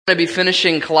We're going to be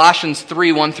finishing Colossians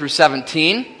 3, 1 through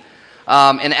 17.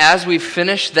 And as we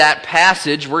finish that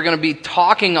passage, we're going to be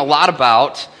talking a lot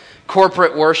about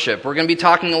corporate worship. We're going to be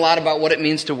talking a lot about what it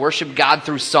means to worship God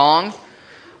through song,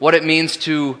 what it means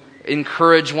to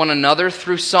encourage one another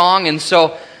through song. And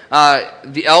so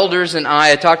the elders and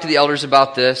I talked to the elders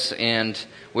about this, and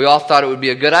we all thought it would be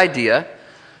a good idea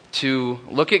to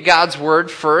look at God's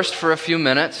Word first for a few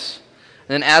minutes.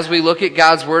 Then as we look at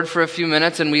God's Word for a few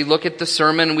minutes and we look at the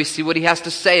sermon and we see what He has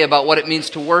to say about what it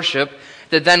means to worship,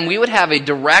 that then we would have a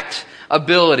direct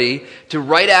ability to,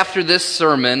 right after this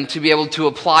sermon, to be able to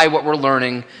apply what we're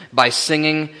learning by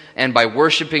singing and by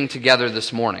worshiping together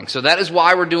this morning. So that is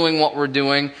why we're doing what we're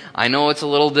doing. I know it's a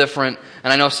little different,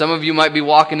 and I know some of you might be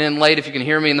walking in late. If you can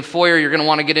hear me in the foyer, you're going to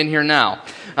want to get in here now.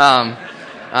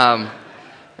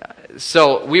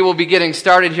 So we will be getting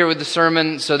started here with the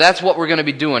sermon, so that's what we're going to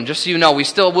be doing. Just so you know, we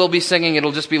still will be singing.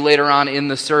 It'll just be later on in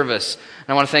the service. And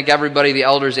I want to thank everybody, the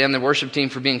elders and the worship team,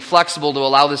 for being flexible to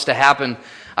allow this to happen.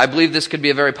 I believe this could be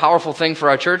a very powerful thing for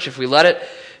our church if we let it.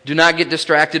 Do not get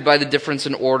distracted by the difference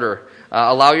in order.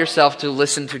 Allow yourself to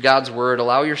listen to God's Word.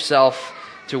 Allow yourself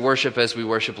to worship as we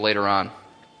worship later on.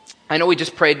 I know we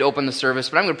just prayed to open the service,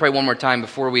 but I'm going to pray one more time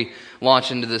before we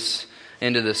launch into this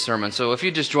sermon. So if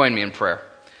you just join me in prayer.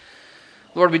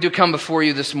 Lord, we do come before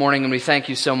you this morning, and we thank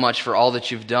you so much for all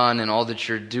that you've done and all that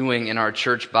you're doing in our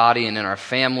church body and in our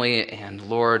family. And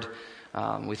Lord,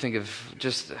 we think of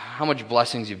just how much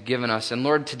blessings you've given us. And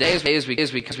Lord, today as we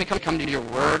come to your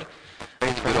word,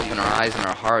 we pray to open our eyes and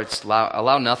our hearts,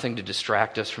 allow nothing to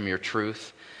distract us from your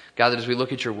truth. God, that as we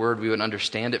look at your word, we would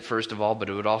understand it first of all, but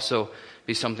it would also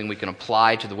be something we can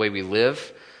apply to the way we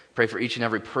live. Pray for each and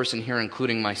every person here,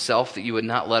 including myself, that you would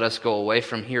not let us go away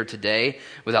from here today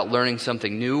without learning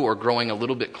something new or growing a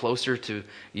little bit closer to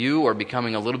you or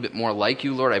becoming a little bit more like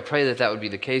you, Lord. I pray that that would be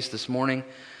the case this morning.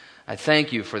 I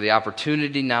thank you for the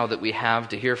opportunity now that we have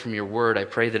to hear from your word. I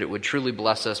pray that it would truly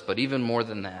bless us, but even more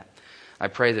than that, I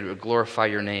pray that it would glorify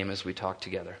your name as we talk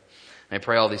together. And I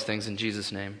pray all these things in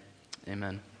Jesus' name.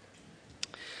 Amen.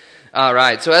 All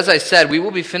right, so as I said, we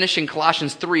will be finishing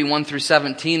Colossians 3, 1 through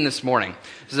 17 this morning.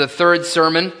 This is the third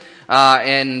sermon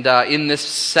in this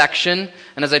section.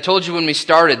 And as I told you when we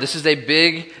started, this is a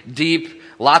big, deep,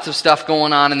 lots of stuff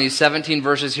going on in these 17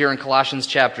 verses here in Colossians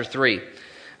chapter 3.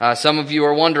 Some of you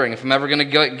are wondering if I'm ever going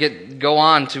to go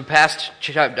on to past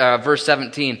verse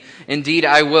 17. Indeed,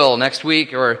 I will next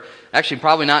week, or actually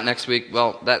probably not next week.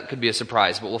 Well, that could be a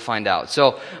surprise, but we'll find out.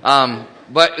 So,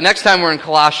 but next time we're in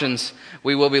Colossians,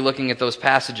 we will be looking at those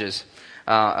passages.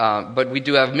 But we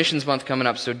do have Missions Month coming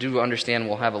up, so do understand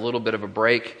we'll have a little bit of a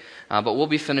break. But we'll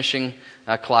be finishing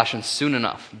Colossians soon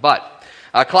enough. But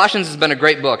Colossians has been a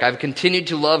great book. I've continued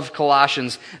to love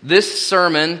Colossians. This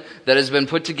sermon that has been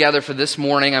put together for this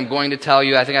morning, I'm going to tell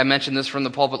you, I think I mentioned this from the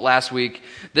pulpit last week.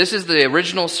 This is the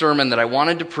original sermon that I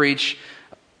wanted to preach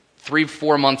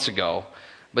 3-4 months ago.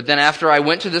 But then after I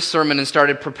went to this sermon and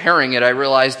started preparing it, I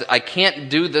realized that I can't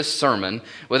do this sermon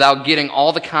without getting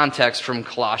all the context from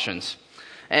Colossians.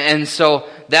 And so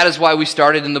that is why we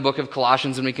started in the book of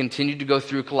Colossians, and we continued to go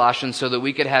through Colossians so that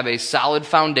we could have a solid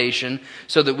foundation,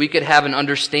 so that we could have an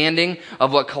understanding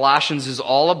of what Colossians is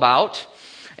all about.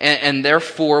 And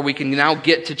therefore, we can now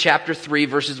get to chapter 3,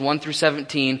 verses 1 through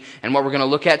 17, and what we're going to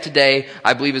look at today,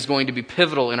 I believe, is going to be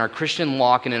pivotal in our Christian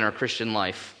walk and in our Christian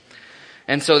life.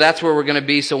 And so that's where we're going to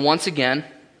be. So once again,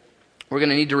 we're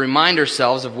going to need to remind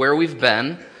ourselves of where we've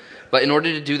been. But in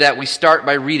order to do that, we start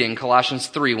by reading Colossians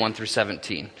 3, 1 through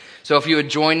 17. So if you would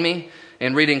join me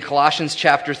in reading Colossians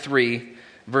chapter 3,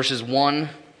 verses 1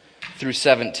 through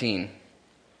 17.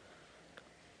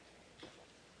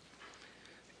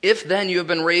 If then you have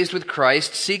been raised with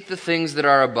Christ, seek the things that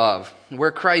are above,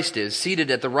 where Christ is,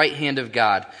 seated at the right hand of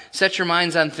God. Set your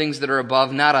minds on things that are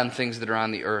above, not on things that are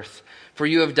on the earth. For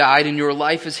you have died, and your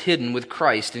life is hidden with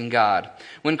Christ in God.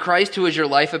 When Christ, who is your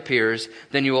life, appears,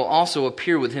 then you will also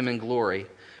appear with him in glory.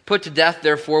 Put to death,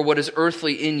 therefore, what is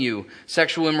earthly in you,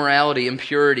 sexual immorality,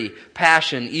 impurity,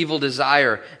 passion, evil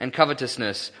desire, and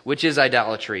covetousness, which is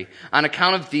idolatry. On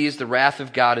account of these, the wrath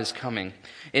of God is coming.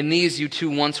 In these you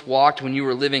too once walked when you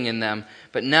were living in them,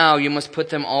 but now you must put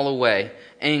them all away: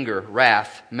 anger,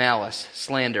 wrath, malice,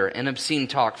 slander, and obscene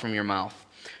talk from your mouth.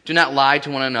 Do not lie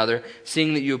to one another,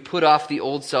 seeing that you have put off the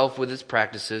old self with its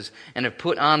practices, and have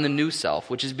put on the new self,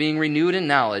 which is being renewed in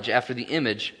knowledge after the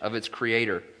image of its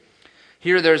Creator.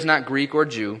 Here there is not Greek or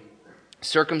Jew,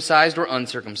 circumcised or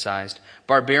uncircumcised,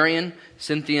 barbarian,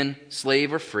 Scythian,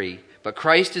 slave or free, but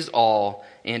Christ is all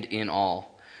and in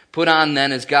all. Put on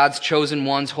then as God's chosen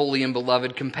ones, holy and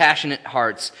beloved, compassionate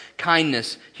hearts,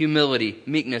 kindness, humility,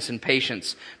 meekness, and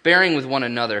patience, bearing with one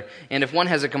another, and if one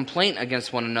has a complaint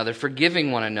against one another,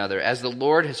 forgiving one another. As the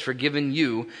Lord has forgiven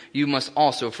you, you must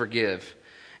also forgive.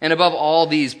 And above all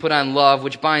these, put on love,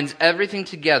 which binds everything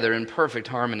together in perfect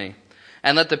harmony.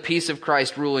 And let the peace of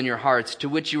Christ rule in your hearts, to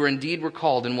which you indeed were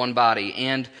called in one body,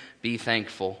 and be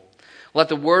thankful. Let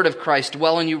the word of Christ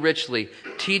dwell in you richly,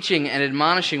 teaching and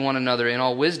admonishing one another in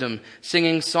all wisdom,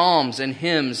 singing psalms and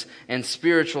hymns and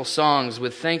spiritual songs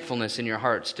with thankfulness in your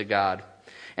hearts to God.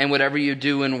 And whatever you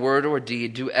do in word or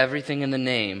deed, do everything in the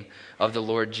name of the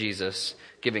Lord Jesus,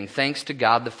 giving thanks to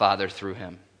God the Father through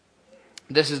him.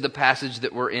 This is the passage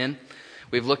that we're in.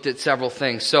 We've looked at several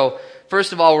things. So,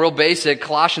 first of all, real basic,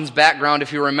 Colossians background.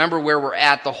 If you remember where we're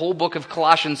at, the whole book of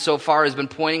Colossians so far has been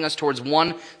pointing us towards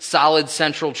one solid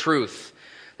central truth.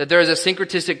 That there is a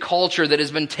syncretistic culture that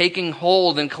has been taking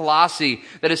hold in Colossae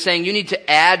that is saying you need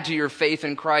to add to your faith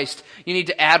in Christ. You need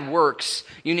to add works.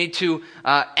 You need to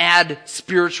add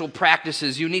spiritual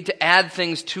practices. You need to add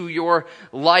things to your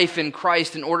life in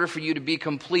Christ in order for you to be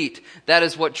complete. That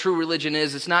is what true religion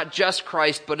is. It's not just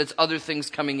Christ, but it's other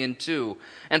things coming in too.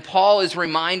 And Paul is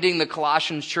reminding the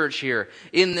Colossians church here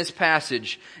in this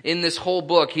passage, in this whole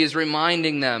book, he is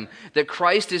reminding them that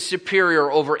Christ is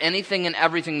superior over anything and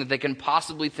everything that they can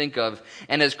possibly think of.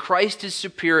 And as Christ is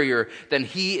superior, then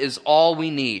he is all we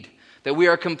need. That we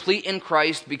are complete in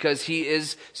Christ because he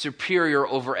is superior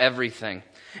over everything.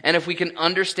 And if we can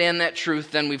understand that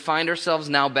truth, then we find ourselves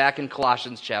now back in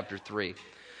Colossians chapter 3.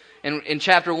 And in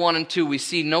chapter 1 and 2, we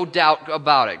see no doubt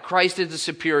about it. Christ is the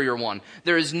superior one.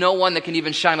 There is no one that can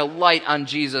even shine a light on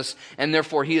Jesus, and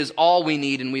therefore he is all we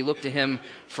need, and we look to him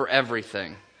for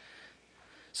everything.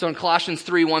 So in Colossians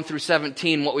 3, 1 through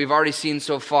 17, what we've already seen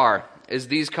so far is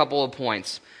these couple of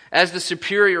points. As the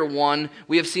superior one,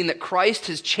 we have seen that Christ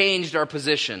has changed our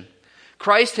position.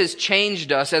 Christ has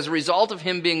changed us as a result of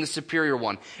him being the superior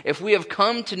one. If we have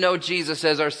come to know Jesus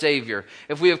as our Savior,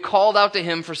 if we have called out to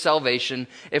him for salvation,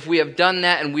 if we have done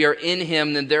that and we are in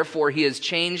him, then therefore he has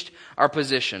changed our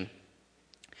position.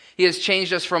 He has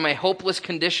changed us from a hopeless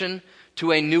condition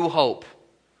to a new hope.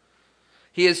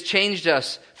 He has changed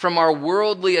us from our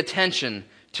worldly attention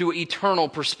to eternal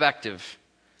perspective.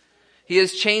 He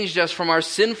has changed us from our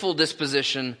sinful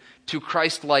disposition to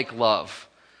Christ-like love.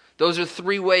 Those are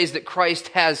three ways that Christ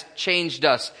has changed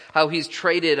us, how he's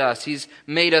traded us, he's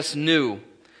made us new.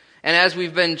 And as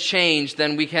we've been changed,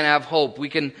 then we can have hope. We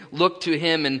can look to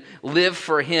him and live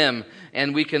for him,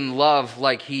 and we can love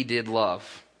like he did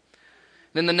love.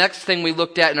 Then the next thing we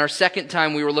looked at in our second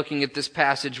time we were looking at this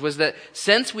passage was that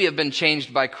since we have been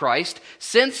changed by Christ,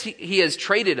 since he has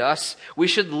traded us, we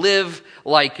should live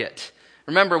like it.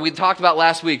 Remember, we talked about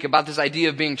last week about this idea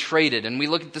of being traded, and we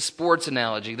looked at the sports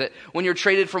analogy, that when you're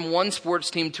traded from one sports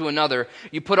team to another,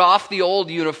 you put off the old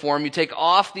uniform, you take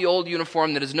off the old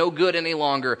uniform that is no good any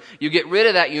longer, you get rid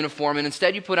of that uniform, and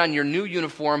instead you put on your new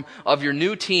uniform of your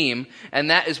new team, and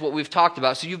that is what we've talked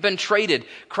about. So you've been traded.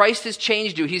 Christ has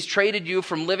changed you. He's traded you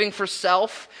from living for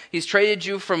self, he's traded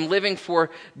you from living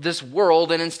for this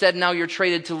world, and instead now you're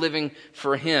traded to living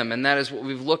for him, and that is what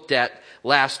we've looked at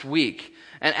last week.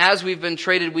 And as we've been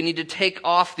traded, we need to take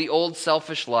off the old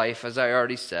selfish life, as I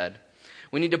already said.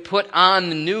 We need to put on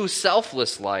the new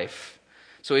selfless life.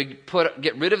 So we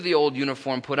get rid of the old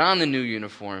uniform, put on the new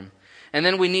uniform. And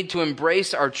then we need to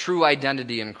embrace our true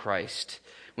identity in Christ.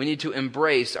 We need to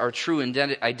embrace our true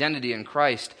identity in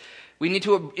Christ. We need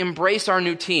to embrace our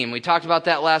new team. We talked about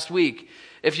that last week.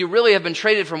 If you really have been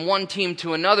traded from one team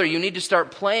to another, you need to start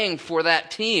playing for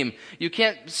that team. You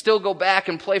can't still go back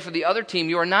and play for the other team.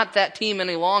 You are not that team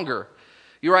any longer.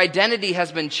 Your identity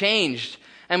has been changed.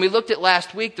 And we looked at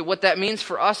last week that what that means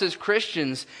for us as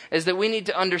Christians is that we need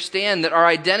to understand that our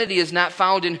identity is not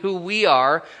found in who we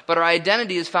are, but our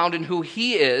identity is found in who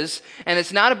he is. And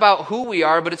it's not about who we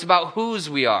are, but it's about whose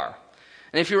we are.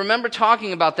 And if you remember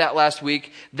talking about that last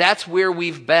week, that's where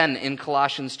we've been in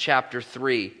Colossians chapter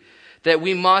 3. That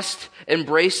we must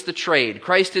embrace the trade.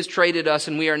 Christ has traded us,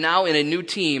 and we are now in a new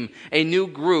team, a new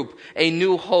group, a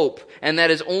new hope, and that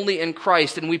is only in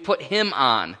Christ. And we put him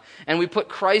on, and we put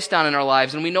Christ on in our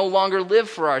lives, and we no longer live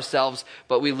for ourselves,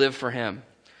 but we live for him.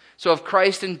 So if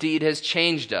Christ indeed has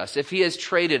changed us, if he has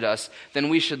traded us, then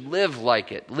we should live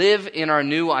like it. Live in our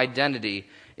new identity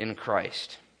in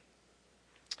Christ.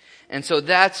 And so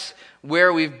that's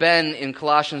where we've been in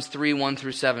Colossians 3, 1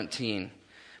 through 17.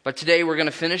 But today we're going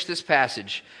to finish this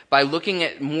passage by looking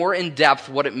at more in depth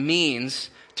what it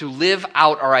means to live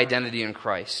out our identity in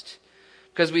Christ.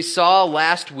 Because we saw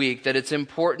last week that it's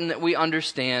important that we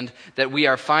understand that we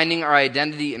are finding our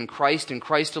identity in Christ and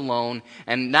Christ alone,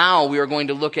 and now we are going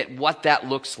to look at what that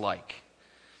looks like.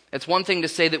 It's one thing to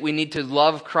say that we need to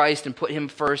love Christ and put Him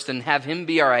first and have Him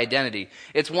be our identity.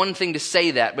 It's one thing to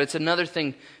say that, but it's another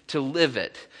thing to live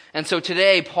it. And so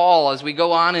today, Paul, as we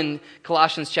go on in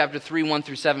Colossians chapter 3, 1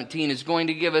 through 17, is going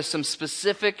to give us some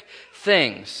specific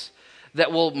things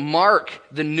that will mark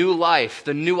the new life,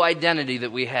 the new identity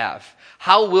that we have.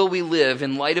 How will we live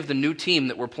in light of the new team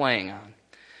that we're playing on?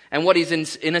 And what he's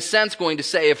in a sense going to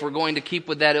say, if we're going to keep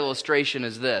with that illustration,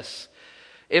 is this.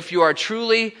 If you are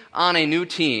truly on a new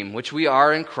team, which we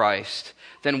are in Christ,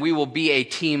 then we will be a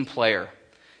team player.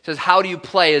 It says, how do you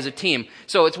play as a team?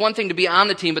 So it's one thing to be on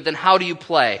the team, but then how do you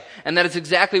play? And that is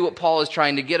exactly what Paul is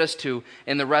trying to get us to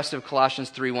in the rest of Colossians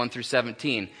 3, 1 through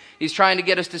 17. He's trying to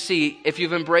get us to see, if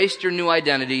you've embraced your new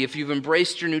identity, if you've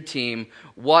embraced your new team,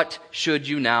 what should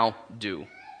you now do?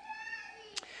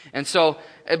 And so,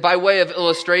 by way of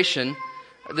illustration,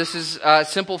 this is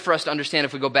simple for us to understand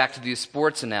if we go back to the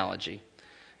sports analogy.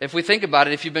 If we think about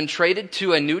it, if you've been traded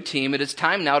to a new team, it is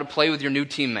time now to play with your new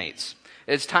teammates.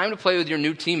 It's time to play with your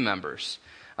new team members.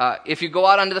 If you go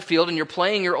out onto the field and you're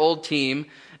playing your old team,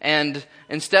 and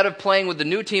instead of playing with the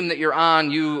new team that you're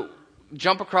on, you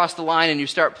jump across the line and you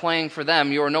start playing for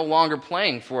them, you are no longer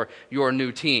playing for your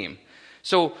new team.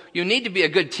 So you need to be a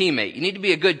good teammate. You need to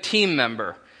be a good team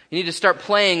member. You need to start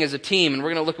playing as a team, and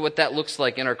we're going to look at what that looks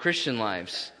like in our Christian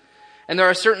lives. And there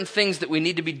are certain things that we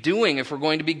need to be doing if we're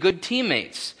going to be good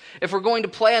teammates. If we're going to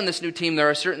play on this new team, there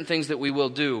are certain things that we will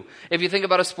do. If you think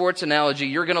about a sports analogy,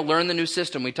 you're going to learn the new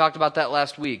system. We talked about that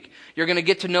last week. You're going to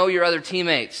get to know your other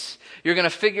teammates. You're going to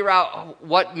figure out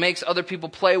what makes other people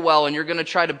play well, and you're going to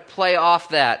try to play off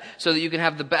that so that you can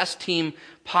have the best team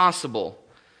possible.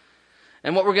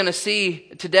 And what we're going to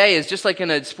see today is, just like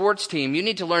in a sports team, you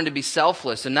need to learn to be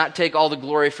selfless and not take all the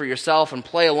glory for yourself and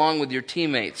play along with your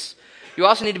teammates. You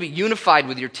also need to be unified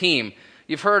with your team.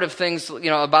 You've heard of things,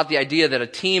 about the idea that a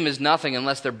team is nothing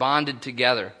unless they're bonded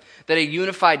together. That a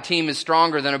unified team is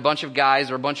stronger than a bunch of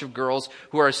guys or a bunch of girls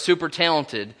who are super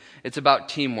talented. It's about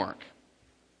teamwork.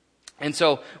 And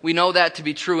so we know that to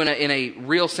be true in a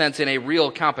real sense, in a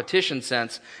real competition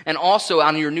sense. And also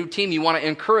on your new team, you want to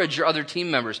encourage your other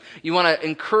team members. You want to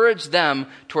encourage them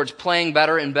towards playing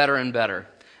better and better and better.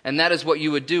 And that is what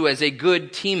you would do as a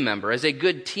good team member, as a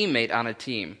good teammate on a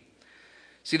team.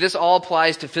 See, this all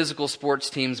applies to physical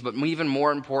sports teams, but even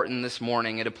more important this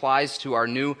morning, it applies to our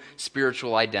new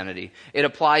spiritual identity. It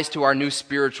applies to our new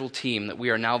spiritual team that we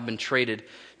are now been traded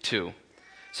to.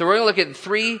 So we're going to look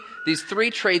at these three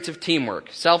traits of teamwork: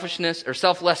 selfishness or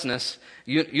selflessness,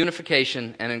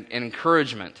 unification, and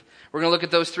encouragement. We're going to look at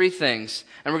those three things,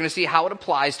 and we're going to see how it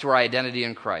applies to our identity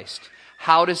in Christ.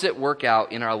 How does it work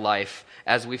out in our life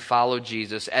as we follow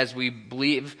Jesus, as we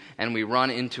believe and we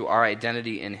run into our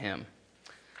identity in Him?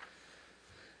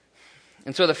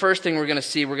 And so the first thing we're going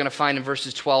to find in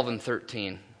verses 12 and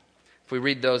 13. If we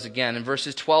read those again, in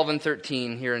verses 12 and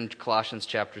 13 here in Colossians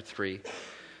chapter 3. It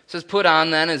says, "Put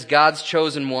on then as God's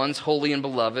chosen ones, holy and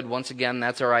beloved." Once again,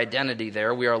 that's our identity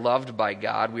there. We are loved by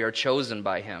God. We are chosen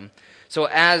by Him. So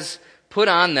put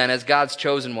on then as God's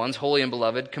chosen ones, holy and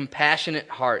beloved, compassionate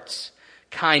hearts,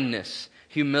 kindness,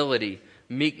 humility,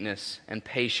 meekness, and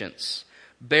patience,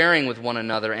 bearing with one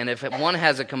another, and if one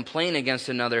has a complaint against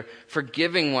another,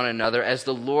 forgiving one another, as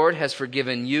the Lord has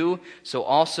forgiven you, so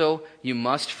also you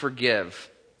must forgive.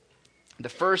 The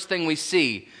first thing we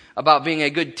see about being a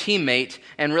good teammate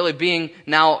and really being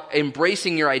now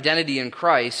embracing your identity in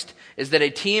Christ is that a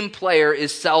team player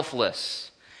is selfless.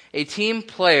 A team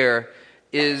player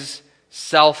is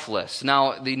selfless.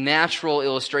 Now, the natural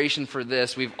illustration for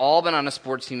this, we've all been on a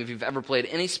sports team if you've ever played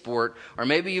any sport, or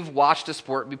maybe you've watched a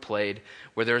sport be played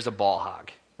where there's a ball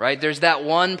hog, right? There's that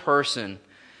one person,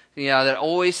 that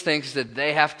always thinks that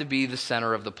they have to be the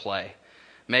center of the play.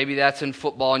 Maybe that's in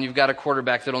football and you've got a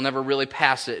quarterback that'll never really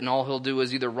pass it, and all he'll do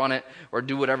is either run it or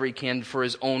do whatever he can for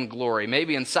his own glory.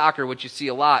 Maybe in soccer, what you see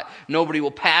a lot, nobody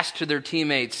will pass to their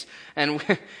teammates. And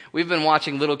we've been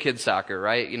watching little kid soccer,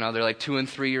 right? They're like 2 and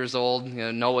 3 years old.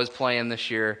 Noah's playing this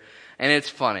year. And it's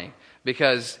funny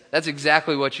because that's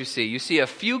exactly what you see. You see a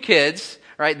few kids,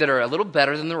 right, that are a little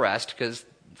better than the rest because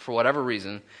for whatever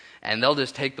reason, and they'll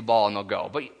just take the ball and they'll go.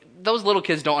 But those little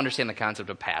kids don't understand the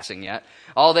concept of passing yet.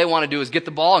 All they want to do is get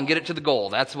the ball and get it to the goal.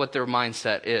 That's what their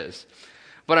mindset is.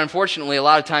 But unfortunately, a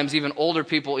lot of times even older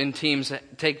people in teams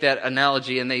take that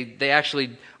analogy and they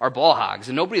actually are ball hogs.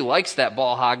 And nobody likes that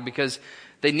ball hog because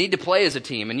they need to play as a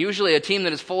team. And usually a team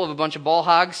that is full of a bunch of ball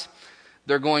hogs,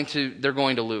 they're going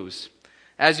to lose.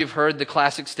 As you've heard the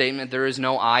classic statement, there is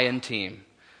no I in team.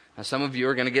 Now, some of you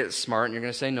are going to get smart and you're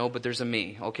going to say, no, but there's a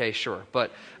me. Okay, sure.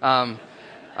 But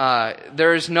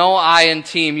there's no I in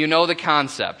team. You know the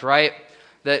concept, right?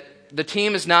 That the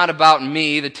team is not about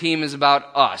me. The team is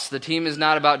about us. The team is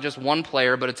not about just one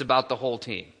player, but it's about the whole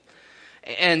team.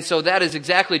 And so that is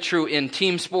exactly true in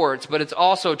team sports, but it's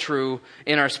also true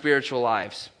in our spiritual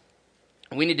lives.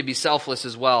 We need to be selfless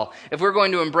as well. If we're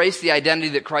going to embrace the identity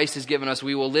that Christ has given us,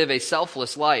 we will live a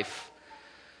selfless life.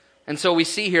 And so we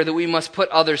see here that we must put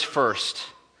others first.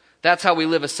 That's how we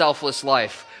live a selfless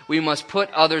life. We must put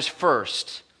others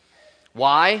first.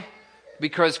 Why?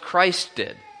 Because Christ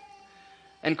did.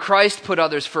 And Christ put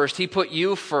others first. He put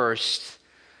you first.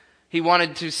 He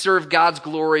wanted to serve God's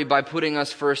glory by putting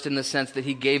us first in the sense that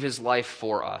he gave his life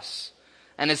for us.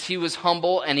 And as he was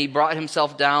humble and he brought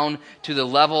himself down to the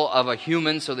level of a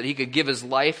human so that he could give his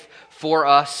life for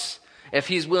us, if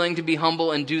he's willing to be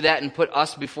humble and do that and put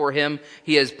us before him,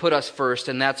 he has put us first,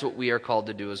 and that's what we are called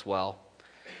to do as well.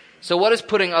 So what does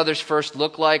putting others first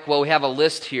look like? Well, we have a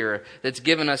list here that's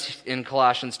given us in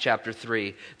Colossians chapter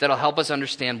 3 that'll help us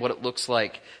understand what it looks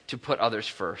like to put others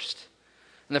first.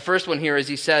 And the first one here is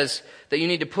he says that you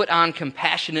need to put on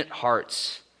compassionate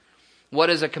hearts. What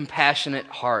is a compassionate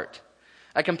heart?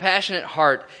 A compassionate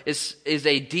heart is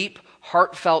a deep,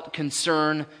 heartfelt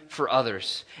concern for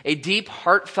others. A deep,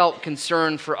 heartfelt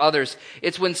concern for others.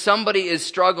 It's when somebody is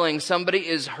struggling, somebody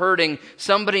is hurting,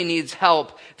 somebody needs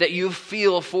help, that you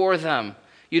feel for them.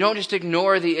 You don't just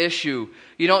ignore the issue.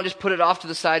 You don't just put it off to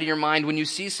the side of your mind when you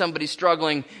see somebody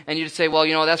struggling and you just say,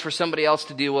 well, that's for somebody else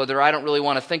to deal with, or I don't really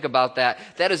want to think about that.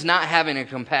 That is not having a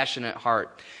compassionate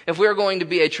heart. If we're going to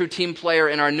be a true team player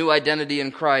in our new identity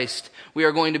in Christ, we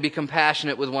are going to be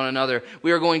compassionate with one another.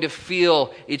 We are going to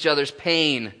feel each other's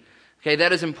pain. Okay,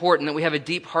 that is important, that we have a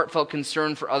deep, heartfelt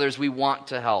concern for others we want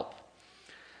to help.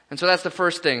 And so that's the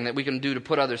first thing that we can do to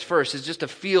put others first, is just to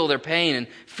feel their pain and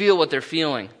feel what they're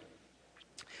feeling.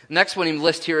 The next one he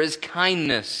lists here is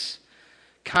kindness.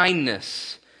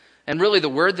 Kindness. And really the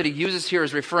word that he uses here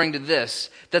is referring to this,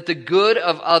 that the good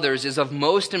of others is of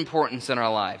most importance in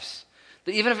our lives.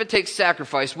 That even if it takes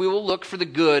sacrifice, we will look for the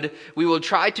good. We will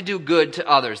try to do good to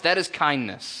others. That is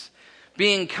kindness.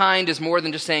 Being kind is more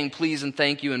than just saying please and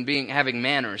thank you and having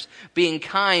manners. Being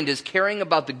kind is caring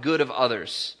about the good of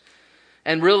others.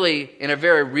 And really, in a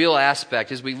very real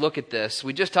aspect, as we look at this,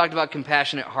 we just talked about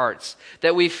compassionate hearts,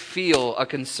 that we feel a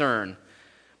concern.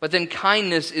 But then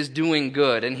kindness is doing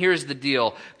good. And here's the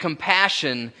deal.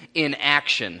 Compassion in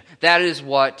action. That is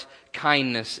what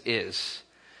kindness is.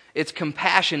 It's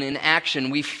compassion in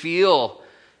action. We feel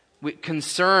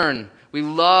concern. We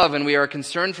love and we are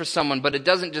concerned for someone, but it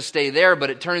doesn't just stay there,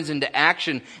 but it turns into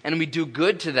action and we do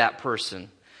good to that person.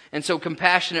 And so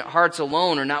compassionate hearts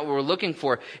alone are not what we're looking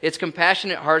for. It's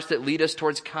compassionate hearts that lead us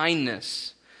towards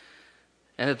kindness.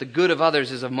 And that the good of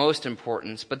others is of most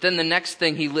importance. But then the next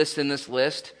thing he lists in this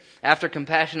list, after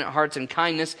compassionate hearts and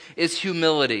kindness, is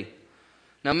humility.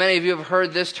 Now many of you have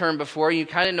heard this term before. You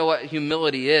kind of know what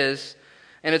humility is.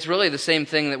 And it's really the same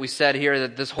thing that we said here,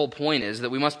 that this whole point is, that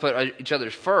we must put each other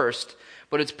first.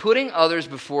 But it's putting others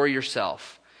before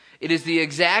yourself. It is the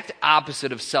exact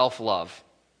opposite of self-love.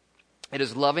 It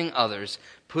is loving others,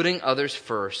 putting others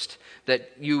first,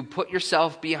 that you put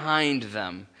yourself behind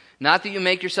them. Not that you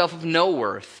make yourself of no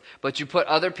worth, but you put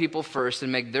other people first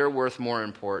and make their worth more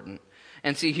important.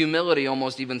 And see, humility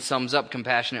almost even sums up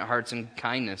compassionate hearts and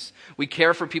kindness. We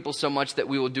care for people so much that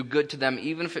we will do good to them,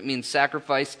 even if it means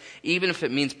sacrifice, even if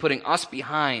it means putting us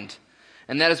behind.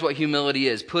 And that is what humility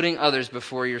is, putting others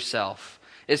before yourself.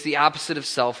 It's the opposite of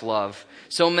self-love.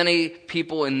 So many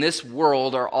people in this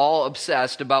world are all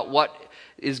obsessed about what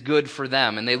is good for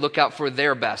them, and they look out for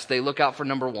their best. They look out for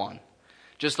number one.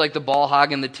 Just like the ball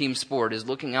hog in the team sport is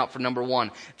looking out for number one.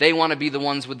 They want to be the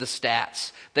ones with the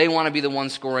stats. They want to be the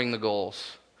ones scoring the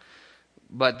goals.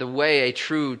 But the way a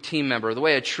true team member, the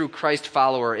way a true Christ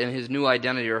follower in his new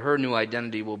identity or her new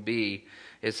identity will be,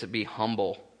 is to be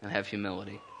humble and have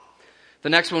humility. The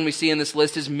next one we see in this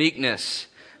list is meekness.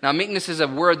 Now, meekness is a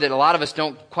word that a lot of us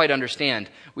don't quite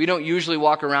understand. We don't usually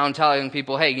walk around telling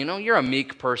people, hey, you're a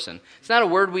meek person. It's not a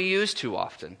word we use too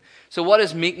often. So what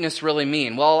does meekness really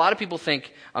mean? Well, a lot of people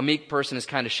think a meek person is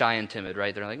kind of shy and timid,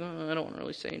 right? They're like, I don't want to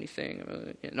really say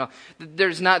anything. No,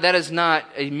 that is not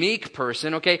a meek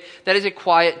person, okay? That is a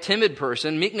quiet, timid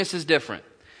person. Meekness is different.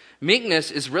 Meekness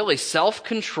is really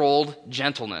self-controlled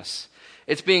gentleness.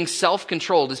 It's being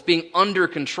self-controlled. It's being under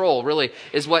control, really,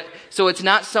 is what. So it's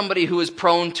not somebody who is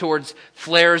prone towards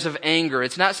flares of anger.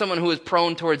 It's not someone who is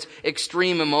prone towards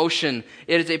extreme emotion.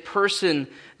 It is a person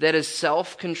that is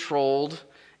self-controlled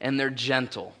and they're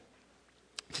gentle.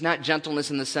 It's not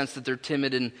gentleness in the sense that they're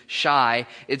timid and shy.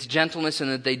 It's gentleness in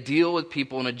that they deal with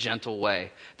people in a gentle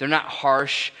way. They're not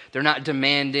harsh. They're not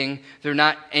demanding. They're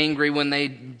not angry when they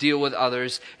deal with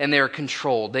others. And they are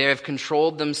controlled. They have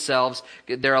controlled themselves.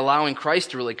 They're allowing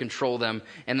Christ to really control them.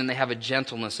 And then they have a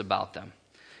gentleness about them.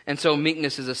 And so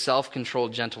meekness is a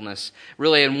self-controlled gentleness.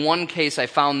 Really, in one case, I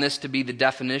found this to be the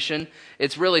definition.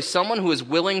 It's really someone who is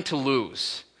willing to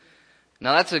lose.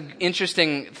 Now, that's an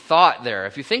interesting thought there.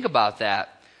 If you think about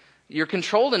that, you're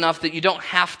controlled enough that you don't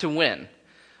have to win.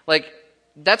 Like,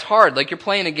 that's hard. Like, you're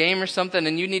playing a game or something,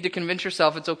 and you need to convince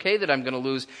yourself it's okay that I'm going to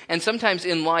lose. And sometimes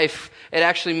in life, it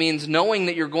actually means knowing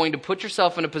that you're going to put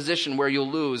yourself in a position where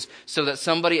you'll lose so that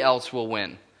somebody else will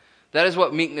win. That is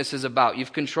what meekness is about.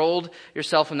 You've controlled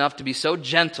yourself enough to be so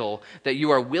gentle that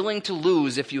you are willing to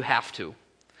lose if you have to.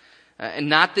 And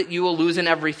not that you will lose in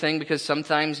everything, because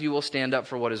sometimes you will stand up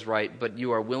for what is right, but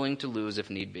you are willing to lose if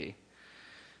need be.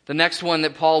 The next one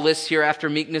that Paul lists here after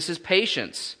meekness is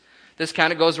patience. This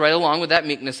kind of goes right along with that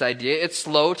meekness idea. It's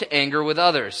slow to anger with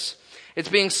others. It's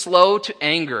being slow to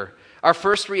anger. Our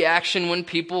first reaction when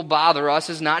people bother us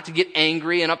is not to get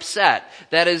angry and upset.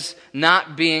 That is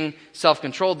not being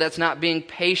self-controlled. That's not being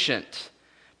patient.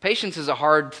 Patience is a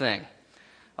hard thing.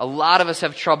 A lot of us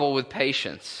have trouble with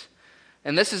patience.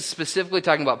 And this is specifically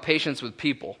talking about patience with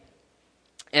people.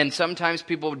 And sometimes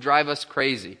people drive us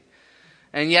crazy.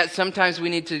 And yet sometimes we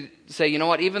need to say, you know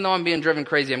what, even though I'm being driven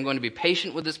crazy, I'm going to be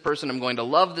patient with this person. I'm going to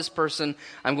love this person.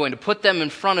 I'm going to put them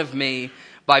in front of me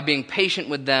by being patient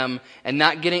with them and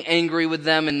not getting angry with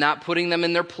them and not putting them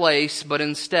in their place, but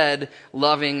instead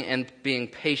loving and being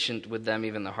patient with them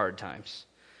even the hard times.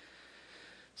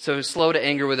 So slow to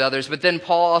anger with others. But then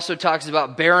Paul also talks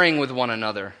about bearing with one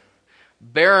another.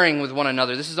 Bearing with one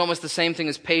another. This is almost the same thing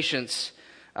as patience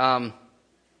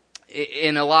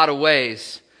in a lot of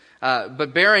ways.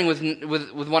 But bearing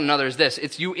with one another is this.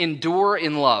 It's you endure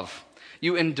in love.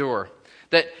 You endure.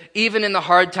 That even in the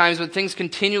hard times when things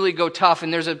continually go tough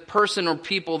and there's a person or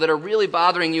people that are really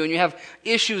bothering you and you have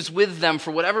issues with them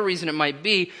for whatever reason it might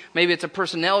be, maybe it's a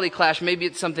personality clash, maybe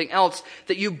it's something else,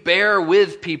 that you bear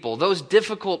with people, those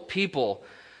difficult people.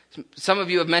 Some of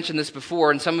you have mentioned this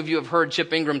before, and some of you have heard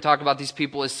Chip Ingram talk about these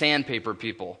people as sandpaper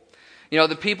people. You know,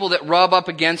 the people that rub up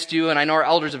against you, and I know our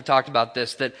elders have talked about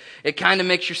this, that it kind of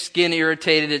makes your skin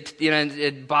irritated,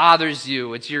 it bothers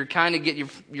you. You're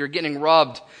getting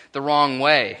rubbed the wrong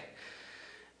way.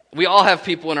 We all have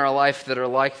people in our life that are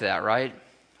like that, right?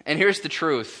 And here's the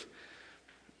truth,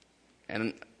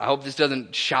 and I hope this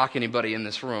doesn't shock anybody in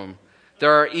this room.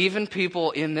 There are even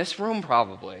people in this room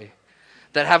probably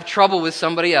that have trouble with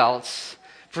somebody else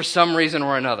for some reason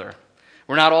or another.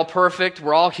 We're not all perfect,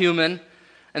 we're all human.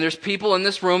 And there's people in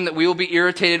this room that we will be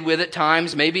irritated with at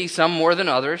times, maybe some more than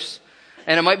others.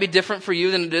 And it might be different for you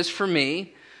than it is for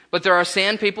me. But there are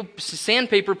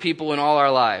sandpaper people in all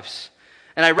our lives.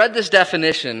 And I read this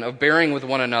definition of bearing with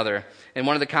one another in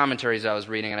one of the commentaries I was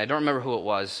reading, and I don't remember who it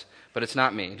was, but it's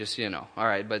not me, just so you know. All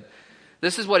right, but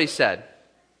this is what he said.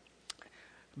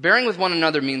 Bearing with one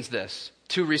another means this: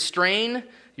 to restrain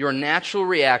your natural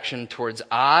reaction towards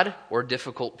odd or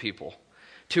difficult people.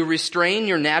 To restrain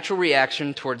your natural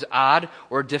reaction towards odd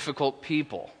or difficult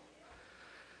people.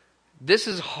 This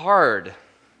is hard.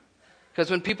 Because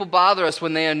when people bother us,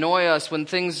 when they annoy us, when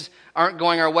things aren't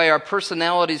going our way, our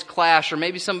personalities clash, or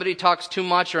maybe somebody talks too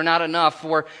much or not enough,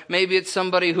 or maybe it's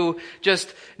somebody who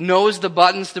just knows the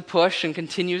buttons to push and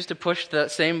continues to push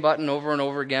that same button over and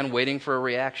over again, waiting for a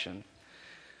reaction.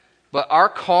 But our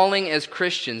calling as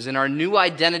Christians and our new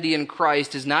identity in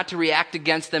Christ is not to react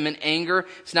against them in anger.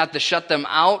 It's not to shut them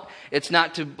out. It's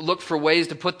not to look for ways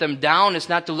to put them down. It's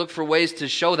not to look for ways to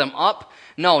show them up.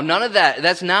 No, none of that.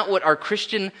 That's not what our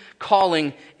Christian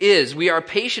calling is. We are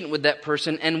patient with that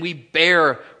person and we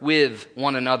bear with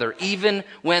one another. Even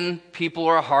when people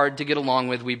are hard to get along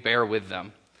with, we bear with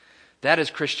them. That is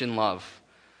Christian love.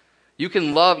 We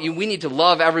need to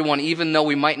love everyone even though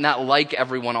we might not like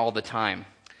everyone all the time.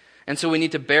 And so we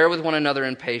need to bear with one another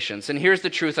in patience. And here's the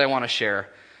truth I want to share.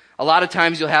 A lot of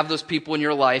times you'll have those people in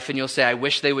your life and you'll say, I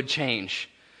wish they would change.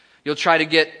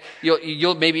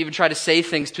 You'll maybe even try to say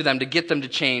things to them to get them to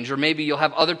change. Or maybe you'll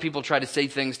have other people try to say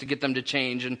things to get them to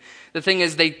change. And the thing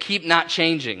is, they keep not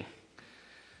changing.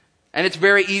 And it's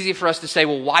very easy for us to say,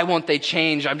 well, why won't they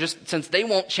change? Since they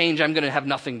won't change, I'm going to have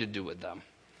nothing to do with them.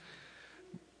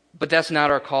 But that's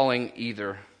not our calling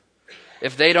either.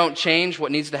 If they don't change,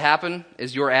 what needs to happen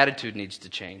is your attitude needs to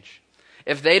change.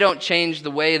 If they don't change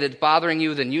the way that's bothering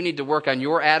you, then you need to work on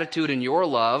your attitude and your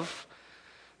love,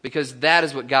 because that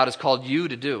is what God has called you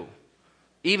to do.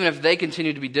 Even if they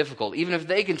continue to be difficult, even if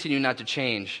they continue not to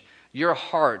change, Your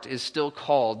heart is still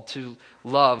called to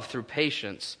love through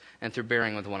patience and through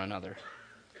bearing with one another.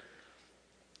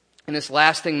 And this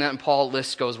last thing that Paul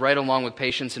lists goes right along with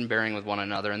patience and bearing with one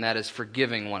another, and that is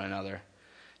forgiving one another,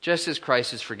 just as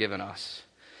Christ has forgiven us.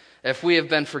 If we have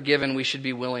been forgiven, we should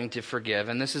be willing to forgive.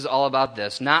 And this is all about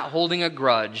this, not holding a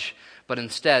grudge, but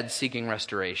instead seeking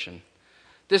restoration.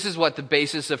 This is what the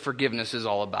basis of forgiveness is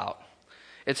all about.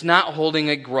 It's not holding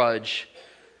a grudge,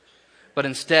 but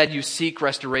instead you seek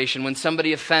restoration. When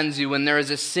somebody offends you, when there is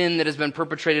a sin that has been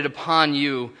perpetrated upon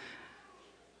you,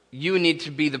 you need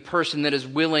to be the person that is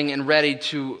willing and ready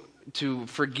to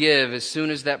forgive as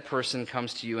soon as that person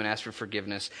comes to you and asks for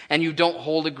forgiveness. And you don't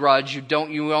hold a grudge. You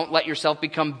don't let yourself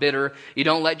become bitter. You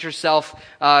don't let yourself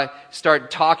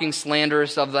start talking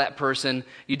slanderous of that person.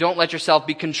 You don't let yourself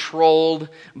be controlled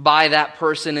by that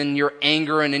person in your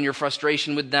anger and in your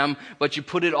frustration with them. But you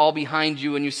put it all behind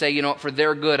you and you say, you know what, for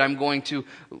their good, I'm going to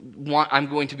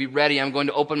be ready. I'm going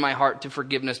to open my heart to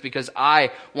forgiveness because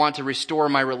I want to restore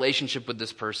my relationship with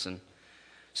this person.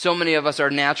 So many of us, our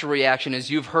natural reaction is,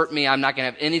 you've hurt me, I'm not going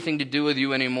to have anything to do with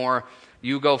you anymore.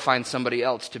 You go find somebody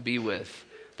else to be with.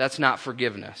 That's not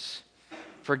forgiveness.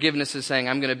 Forgiveness is saying,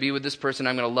 I'm going to be with this person,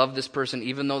 I'm going to love this person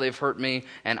even though they've hurt me,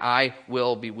 and I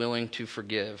will be willing to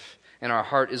forgive. And our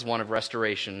heart is one of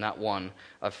restoration, not one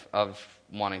of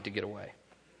wanting to get away.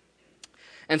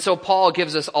 And so Paul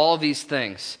gives us all these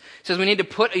things. He says we need to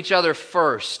put each other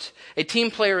first. A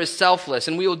team player is selfless,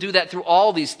 and we will do that through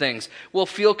all these things. We'll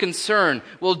feel concern.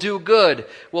 We'll do good.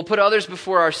 We'll put others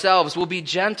before ourselves. We'll be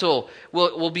gentle.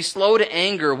 We'll be slow to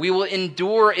anger. We will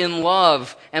endure in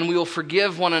love, and we will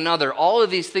forgive one another. All of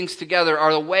these things together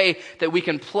are the way that we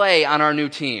can play on our new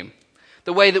team.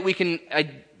 The way that we can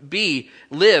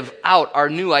live out our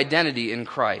new identity in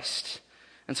Christ.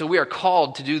 And so we are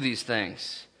called to do these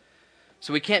things.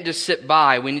 So we can't just sit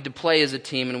by. We need to play as a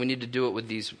team, and we need to do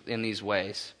it in these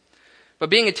ways.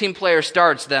 But being a team player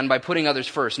starts then by putting others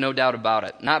first, no doubt about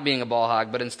it. Not being a ball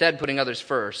hog, but instead putting others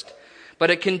first.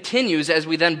 But it continues as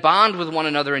we then bond with one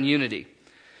another in unity.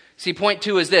 See, point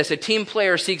 2 is this. A team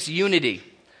player seeks unity.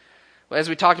 As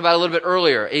we talked about a little bit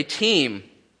earlier, a team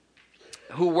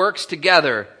who works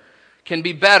together can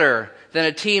be better than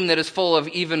a team that is full of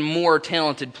even more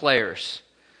talented players.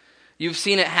 You've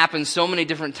seen it happen so many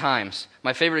different times.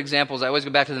 My favorite example is I always go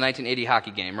back to the 1980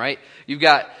 hockey game, right? You've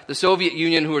got the Soviet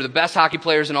Union, who are the best hockey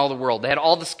players in all the world. They had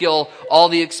all the skill, all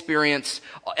the experience,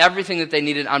 everything that they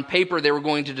needed. On paper, they were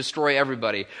going to destroy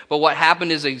everybody. But what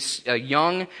happened is a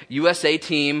young USA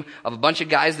team of a bunch of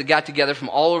guys that got together from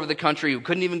all over the country who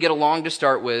couldn't even get along to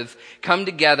start with, come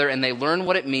together and they learn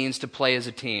what it means to play as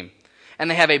a team.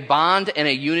 And they have a bond and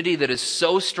a unity that is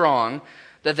so strong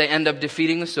that they end up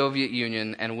defeating the Soviet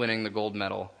Union and winning the gold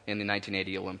medal in the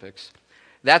 1980 Olympics.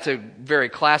 That's a very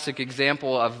classic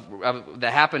example of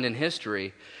that happened in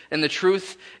history. And the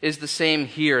truth is the same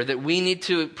here, that we need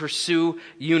to pursue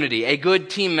unity. A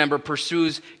good team member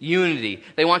pursues unity.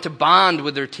 They want to bond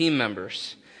with their team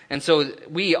members. And so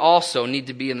we also need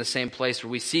to be in the same place where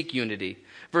we seek unity.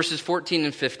 Verses 14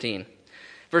 and 15.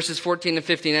 Verses 14 and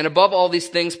 15. And above all these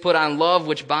things put on love,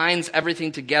 which binds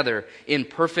everything together in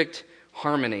perfect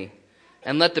harmony.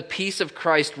 And let the peace of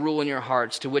Christ rule in your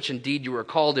hearts, to which indeed you are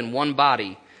called in one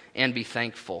body, and be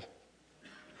thankful.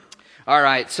 All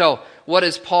right, so what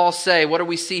does Paul say? What do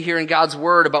we see here in God's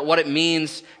Word about what it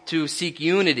means to seek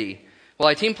unity? Well,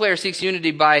 a team player seeks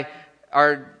unity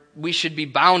we should be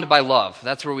bound by love.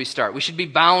 That's where we start. We should be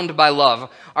bound by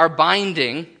love. Our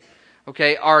binding,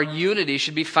 our unity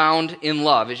should be found in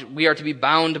love. We are to be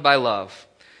bound by love.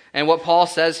 And what Paul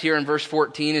says here in verse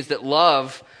 14 is that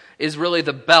love is really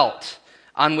the belt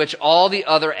on which all the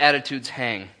other attitudes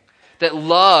hang. That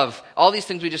love, all these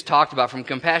things we just talked about, from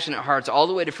compassionate hearts all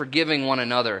the way to forgiving one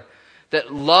another,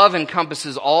 that love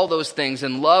encompasses all those things,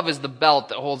 and love is the belt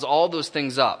that holds all those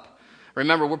things up.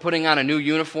 Remember, we're putting on a new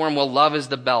uniform. Well, love is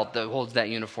the belt that holds that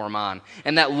uniform on.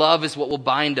 And that love is what will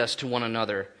bind us to one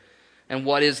another. And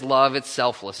what is love? It's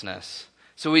selflessness.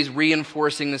 So he's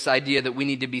reinforcing this idea that we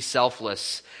need to be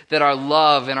selfless, that our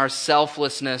love and our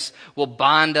selflessness will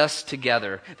bond us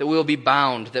together, that we will be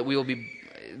bound, that we will be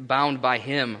bound by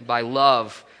him, by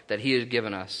love that he has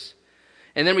given us.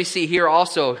 And then we see here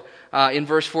also in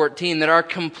verse 14 that our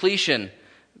completion,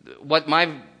 what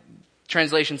my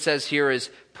translation says here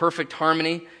is perfect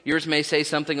harmony. Yours may say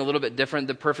something a little bit different.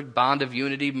 The perfect bond of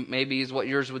unity maybe is what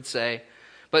yours would say.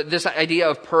 But this idea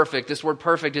of perfect, this word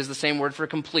perfect is the same word for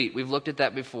complete. We've looked at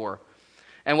that before.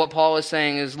 And what Paul is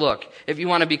saying is, look, if you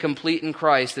want to be complete in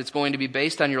Christ, it's going to be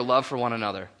based on your love for one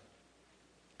another.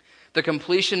 The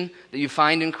completion that you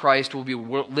find in Christ will be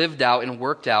lived out and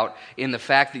worked out in the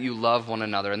fact that you love one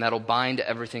another, and that'll bind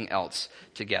everything else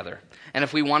together. And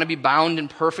if we want to be bound in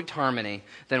perfect harmony,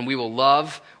 then we will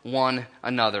love one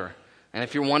another. And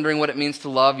if you're wondering what it means to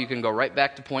love, you can go right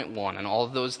back to point 1 and all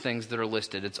of those things that are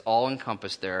listed. It's all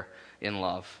encompassed there in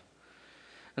love.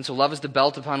 And so love is the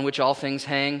belt upon which all things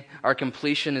hang. Our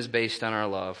completion is based on our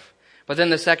love. But then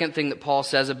the second thing that Paul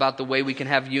says about the way we can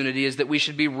have unity is that we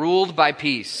should be ruled by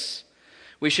peace.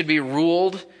 We should be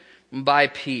ruled by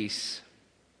peace.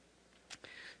 It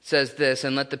says this,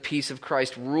 and let the peace of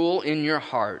Christ rule in your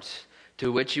hearts,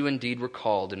 to which you indeed were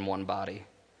called in one body.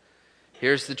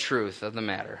 Here's the truth of the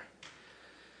matter.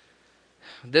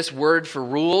 This word for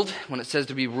ruled, when it says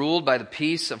to be ruled by the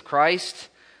peace of Christ,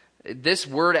 this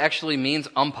word actually means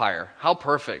umpire. How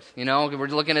perfect. You know, we're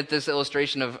looking at this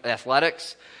illustration of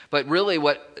athletics, but really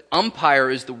what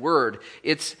umpire is the word.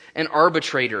 It's an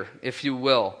arbitrator, if you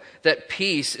will. That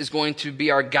peace is going to be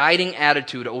our guiding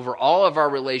attitude over all of our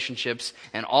relationships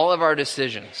and all of our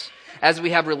decisions. As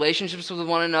we have relationships with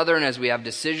one another and as we have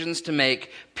decisions to make,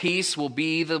 peace will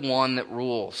be the one that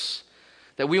rules.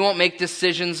 That we won't make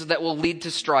decisions that will lead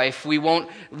to strife. We won't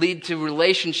lead to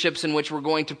relationships in which we're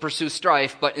going to pursue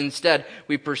strife, but instead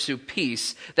we pursue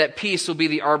peace. That peace will be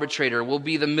the arbitrator, will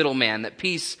be the middleman. That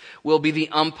peace will be the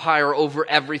umpire over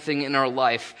everything in our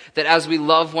life. That as we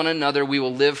love one another, we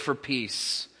will live for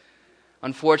peace.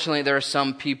 Unfortunately, there are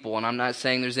some people, and I'm not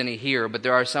saying there's any here, but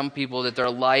there are some people that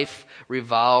their life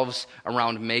revolves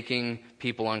around making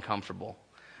people uncomfortable.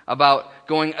 About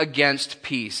going against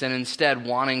peace and instead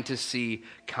wanting to see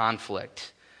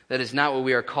conflict. That is not what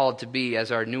we are called to be, as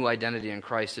our new identity in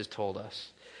Christ has told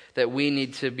us. That we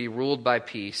need to be ruled by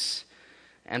peace.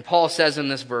 And Paul says in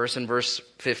this verse, in verse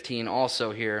 15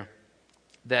 also here,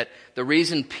 that the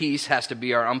reason peace has to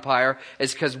be our umpire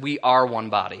is because we are one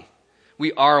body.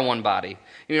 We are one body.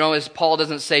 You know, as Paul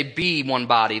doesn't say be one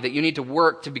body, that you need to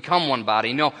work to become one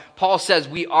body. No, Paul says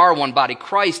we are one body.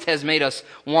 Christ has made us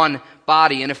one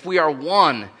body. And if we are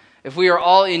one, if we are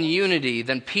all in unity,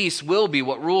 then peace will be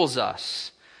what rules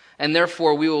us. And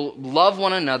therefore we will love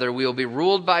one another. We will be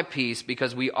ruled by peace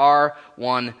because we are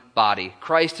one body.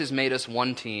 Christ has made us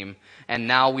one team. And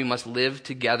now we must live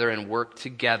together and work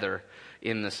together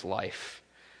in this life.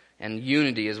 And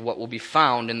unity is what will be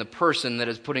found in the person that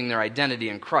is putting their identity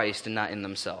in Christ and not in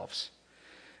themselves.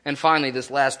 And finally, this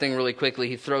last thing really quickly,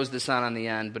 he throws this on the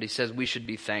end, but he says we should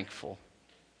be thankful.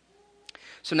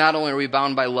 So not only are we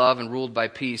bound by love and ruled by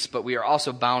peace, but we are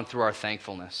also bound through our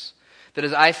thankfulness. That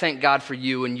as I thank God for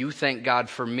you and you thank God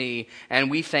for me,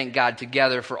 and we thank God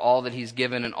together for all that he's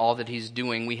given and all that he's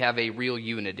doing, we have a real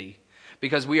unity.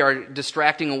 Because we are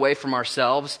distracting away from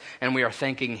ourselves and we are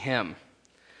thanking him.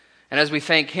 And as we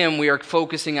thank him, we are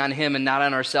focusing on him and not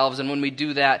on ourselves. And when we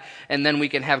do that, and then we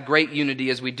can have great unity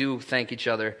as we do thank each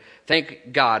other.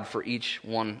 Thank God for each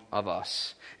one of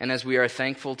us. And as we are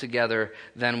thankful together,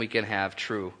 then we can have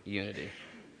true unity.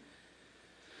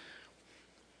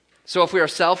 So if we are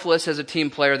selfless as a team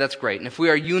player, that's great. And if we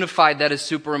are unified, that is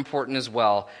super important as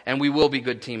well. And we will be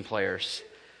good team players.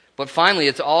 But finally,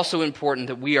 it's also important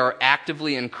that we are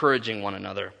actively encouraging one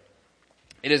another.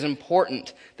 It is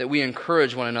important that we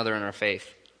encourage one another in our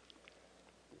faith.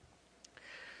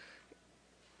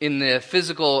 In the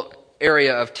physical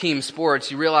area of team sports,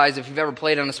 you realize if you've ever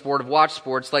played on a sport or watched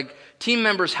sports, like team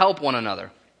members help one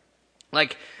another.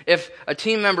 Like if a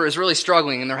team member is really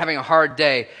struggling and they're having a hard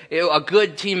day, a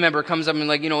good team member comes up and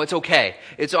like, it's okay.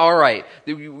 It's all right.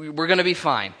 We're going to be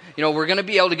fine. We're going to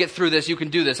be able to get through this. You can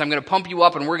do this. I'm going to pump you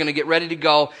up and we're going to get ready to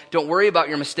go. Don't worry about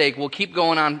your mistake. We'll keep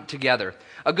going on together.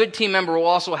 A good team member will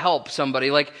also help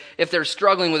somebody. Like if they're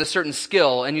struggling with a certain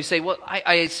skill and you say, well,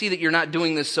 I see that you're not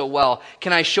doing this so well.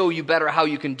 Can I show you better how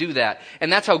you can do that?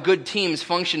 And that's how good teams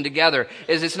function together.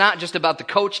 Is it's not just about the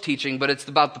coach teaching, but it's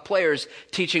about the players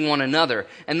teaching one another.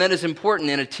 And that is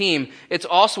important in a team. It's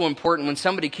also important when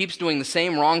somebody keeps doing the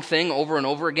same wrong thing over and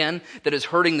over again that is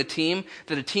hurting the team,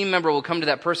 that a team member will come to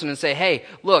that person and say, hey,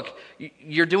 look,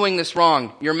 you're doing this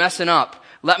wrong. You're messing up.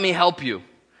 Let me help you.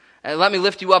 Let me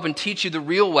lift you up and teach you the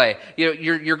real way.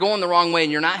 You're going the wrong way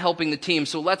and you're not helping the team,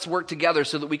 so let's work together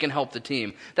so that we can help the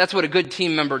team. That's what a good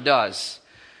team member does.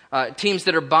 Teams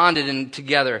that are bonded and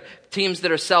together, teams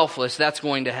that are selfless, that's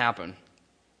going to happen.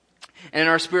 And in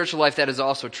our spiritual life, that is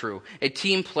also true. A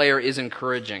team player is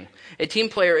encouraging. A team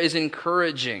player is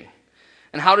encouraging.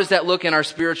 And how does that look in our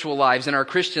spiritual lives, in our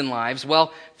Christian lives?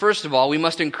 Well, first of all, we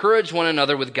must encourage one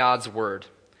another with God's word.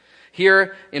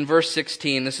 Here in verse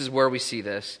 16, this is where we see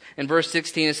this. In verse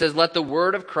 16 it says, let the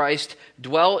word of Christ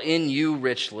dwell in you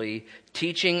richly,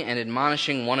 teaching and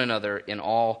admonishing one another in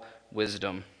all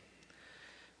wisdom.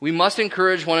 We must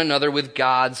encourage one another with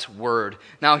God's word.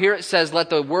 Now here it says, let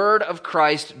the word of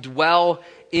Christ dwell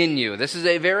in you. This is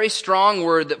a very strong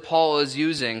word that Paul is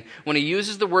using. When he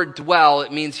uses the word dwell,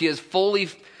 it means he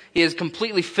has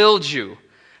completely filled you.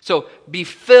 So be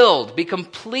filled, be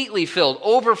completely filled,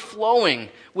 overflowing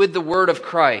with the word of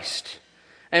Christ.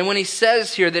 And when he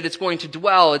says here that it's going to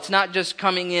dwell, it's not just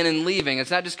coming in and leaving. It's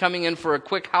not just coming in for a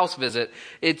quick house visit.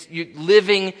 It's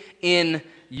living in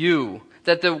you.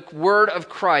 That the word of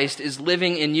Christ is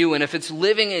living in you. And if it's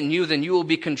living in you, then you will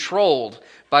be controlled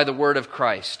by the word of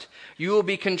Christ. You will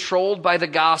be controlled by the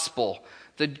gospel.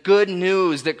 The good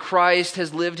news that Christ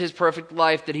has lived his perfect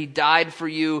life, that he died for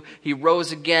you, he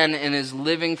rose again and is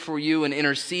living for you and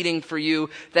interceding for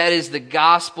you. That is the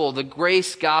gospel, the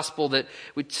grace gospel that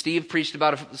Steve preached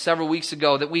about several weeks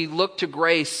ago, that we look to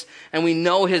grace and we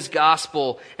know his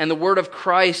gospel, and the word of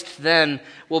Christ then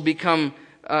will become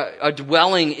a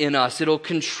dwelling in us. It'll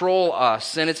control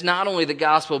us. And it's not only the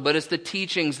gospel, but it's the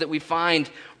teachings that we find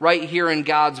right here in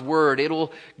God's word.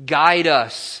 It'll guide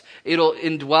us. It'll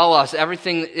indwell us.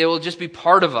 Everything, it will just be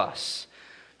part of us.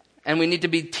 And we need to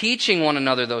be teaching one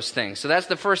another those things. So that's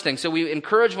the first thing. So we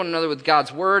encourage one another with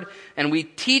God's word, and we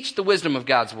teach the wisdom of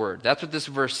God's word. That's what this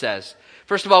verse says.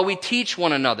 First of all, we teach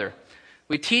one another.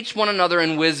 We teach one another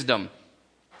in wisdom.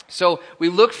 So we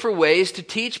look for ways to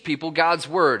teach people God's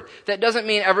word. That doesn't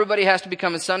mean everybody has to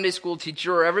become a Sunday school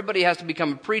teacher or everybody has to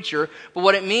become a preacher, but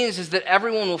what it means is that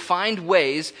everyone will find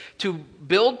ways to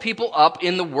build people up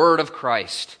in the word of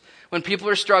Christ. When people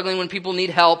are struggling, when people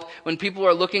need help, when people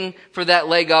are looking for that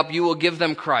leg up, you will give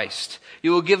them Christ.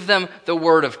 You will give them the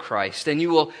word of Christ, and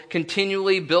you will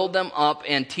continually build them up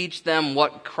and teach them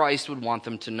what Christ would want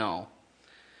them to know.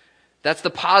 That's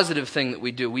the positive thing that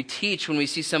we do. We teach when we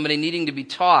see somebody needing to be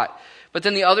taught. But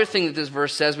then the other thing that this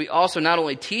verse says, we also not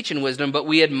only teach in wisdom, but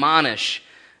we admonish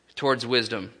towards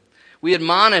wisdom. We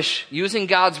admonish using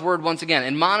God's word once again.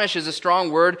 Admonish is a strong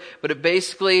word, but it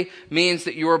basically means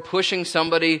that you are pushing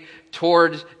somebody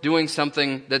towards doing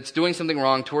something that's doing something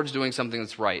wrong, towards doing something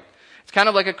that's right. It's kind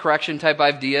of like a correction type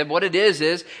idea. What it is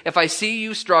if I see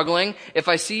you struggling, if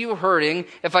I see you hurting,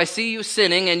 if I see you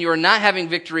sinning and you're not having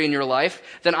victory in your life,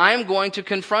 then I am going to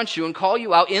confront you and call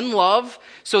you out in love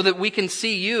so that we can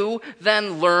see you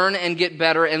then learn and get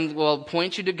better, and will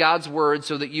point you to God's word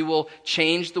so that you will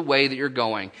change the way that you're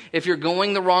going. If you're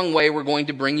going the wrong way, we're going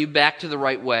to bring you back to the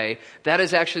right way. That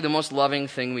is actually the most loving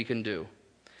thing we can do.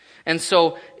 And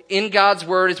so in God's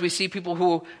word, as we see people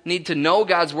who need to know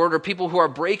God's word, or people who are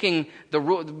breaking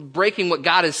what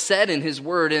God has said in his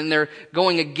word, and they're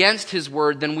going against his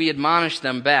word, then we admonish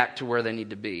them back to where they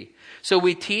need to be. So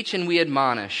we teach and we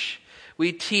admonish.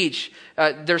 We teach.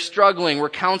 They're struggling. We're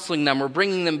counseling them. We're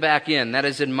bringing them back in. That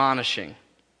is admonishing.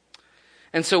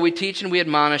 And so we teach and we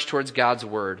admonish towards God's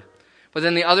word. But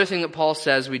then the other thing that Paul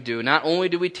says we do, not only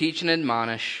do we teach and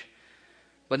admonish,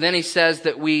 but then he says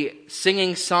that we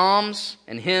singing psalms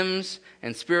and hymns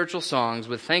and spiritual songs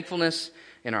with thankfulness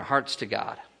in our hearts to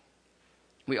God.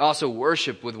 We also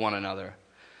worship with one another.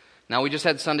 Now, we just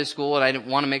had Sunday school, and I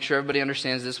want to make sure everybody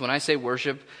understands this. When I say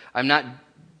worship, I'm not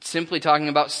simply talking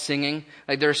about singing.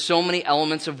 Like, there are so many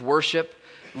elements of worship: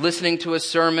 listening to a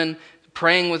sermon,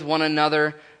 praying with one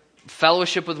another,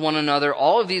 fellowship with one another.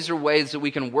 All of these are ways that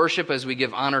we can worship as we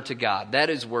give honor to God. That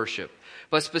is worship.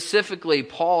 But specifically,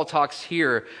 Paul talks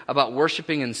here about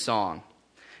worshiping in song.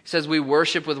 He says we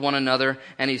worship with one another,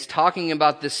 and he's talking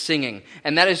about this singing.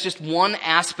 And that is just one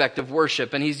aspect of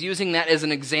worship, and he's using that as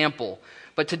an example.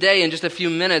 But today, in just a few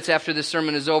minutes after this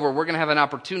sermon is over, we're going to have an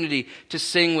opportunity to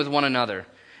sing with one another.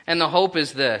 And the hope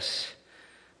is this,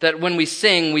 that when we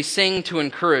sing to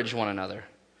encourage one another.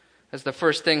 That's the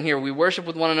first thing here. We worship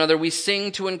with one another. We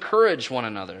sing to encourage one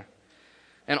another.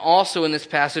 And also in this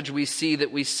passage, we see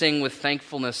that we sing with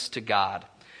thankfulness to God.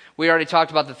 We already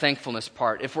talked about the thankfulness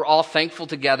part. If we're all thankful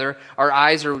together, our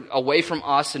eyes are away from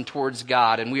us and towards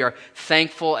God, and we are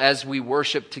thankful as we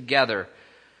worship together.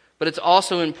 But it's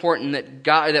also important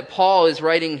that Paul is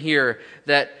writing here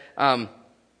that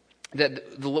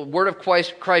the word of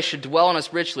Christ should dwell in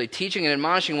us richly, teaching and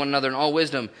admonishing one another in all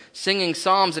wisdom, singing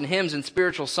psalms and hymns and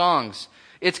spiritual songs.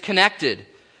 It's connected.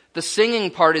 The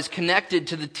singing part is connected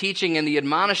to the teaching and the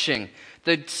admonishing.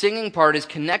 The singing part is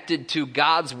connected to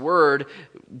God's word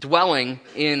dwelling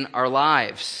in our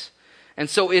lives. And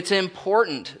so it's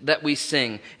important that we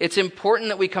sing. It's important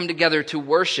that we come together to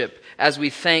worship as we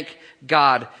thank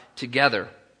God together.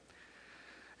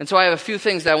 And so I have a few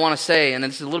things that I want to say, and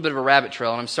it's a little bit of a rabbit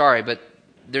trail, and I'm sorry, but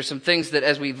there's some things that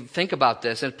as we think about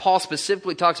this, and Paul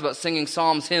specifically talks about singing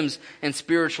psalms, hymns, and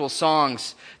spiritual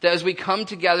songs, that as we come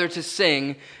together to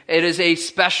sing, it is a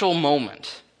special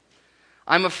moment.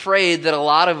 I'm afraid that a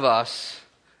lot of us,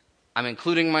 I'm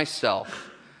including myself,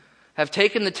 have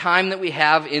taken the time that we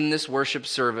have in this worship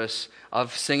service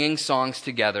of singing songs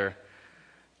together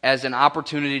as an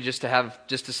opportunity just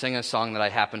to sing a song that I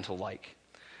happen to like.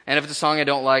 And if it's a song I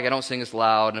don't like, I don't sing as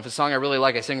loud. And if it's a song I really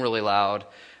like, I sing really loud.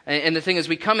 And the thing is,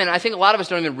 we come in, I think a lot of us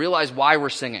don't even realize why we're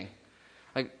singing.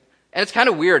 And it's kind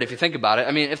of weird if you think about it.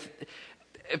 I mean, if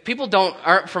people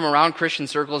aren't from around Christian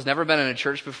circles, never been in a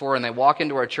church before, and they walk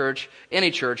into our church, any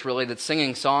church really, that's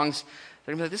singing songs,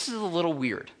 they're going to be like, this is a little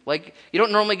weird. Like, you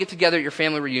don't normally get together at your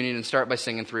family reunion and start by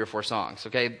singing 3 or 4 songs,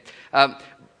 okay?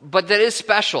 But that is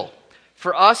special.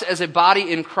 For us as a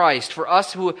body in Christ, for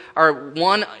us who are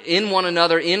one in one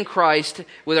another in Christ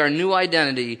with our new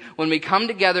identity, when we come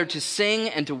together to sing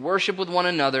and to worship with one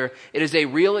another, it is a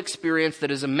real experience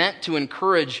that is meant to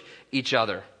encourage each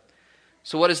other.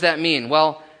 So what does that mean?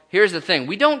 Well, here's the thing.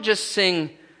 We don't just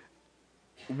sing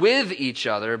with each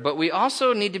other, but we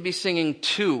also need to be singing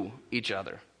to each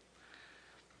other.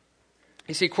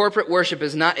 You see, corporate worship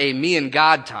is not a me and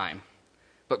God time,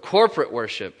 but corporate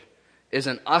worship is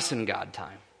an us and God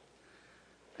time.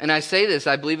 And I say this,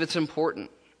 I believe it's important.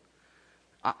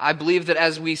 I believe that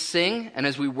as we sing and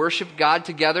as we worship God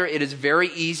together, it is very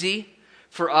easy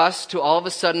for us to all of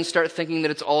a sudden start thinking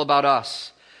that it's all about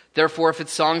us. Therefore, if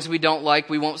it's songs we don't like,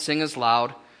 we won't sing as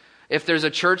loud. If there's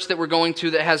a church that we're going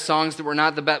to that has songs that we're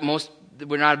not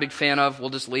a big fan of, we'll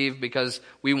just leave because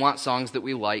we want songs that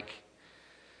we like.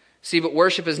 See, but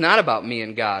worship is not about me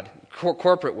and God,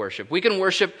 corporate worship. We can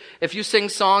worship, if you sing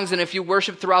songs and if you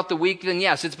worship throughout the week, then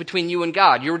yes, it's between you and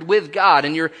God. You're with God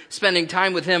and you're spending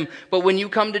time with Him. But when you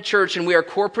come to church and we are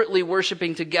corporately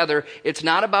worshiping together, it's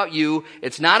not about you,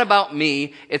 it's not about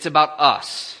me, it's about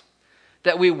us.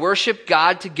 That we worship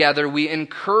God together, we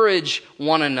encourage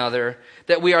one another,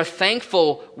 that we are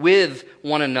thankful with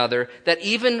one another, that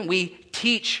even we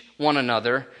teach one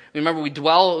another. Remember,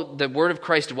 the Word of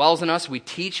Christ dwells in us. We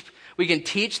can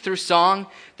teach through song.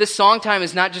 This song time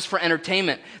is not just for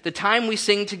entertainment. The time we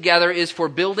sing together is for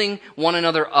building one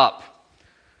another up.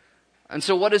 And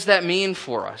so what does that mean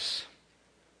for us?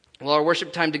 Well, our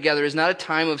worship time together is not a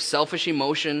time of selfish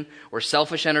emotion or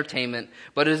selfish entertainment,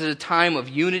 but it is a time of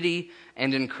unity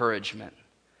and encouragement.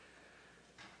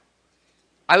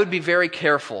 I would be very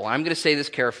careful. I'm going to say this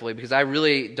carefully because I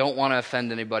really don't want to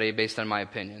offend anybody based on my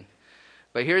opinion.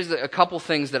 But here's a couple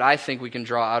things that I think we can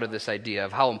draw out of this idea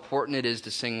of how important it is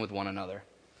to sing with one another.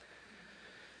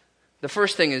 The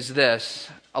first thing is this.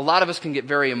 A lot of us can get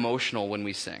very emotional when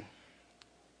we sing.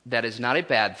 That is not a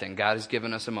bad thing. God has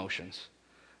given us emotions.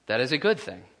 That is a good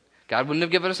thing. God wouldn't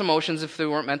have given us emotions if they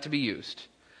weren't meant to be used.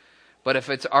 But if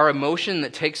it's our emotion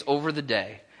that takes over the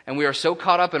day, and we are so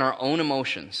caught up in our own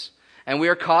emotions, and we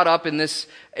are caught up in this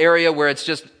area where it's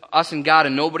just us and God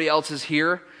and nobody else is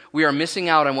here, we are missing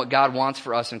out on what God wants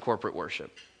for us in corporate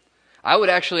worship. I would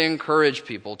actually encourage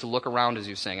people to look around as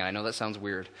you sing. And I know that sounds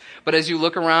weird. But as you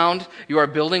look around, you are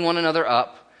building one another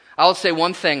up. I'll say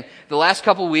one thing. The last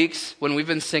couple weeks when we've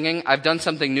been singing, I've done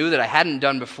something new that I hadn't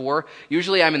done before.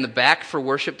 Usually I'm in the back for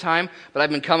worship time, but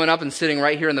I've been coming up and sitting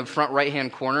right here in the front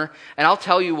right-hand corner. And I'll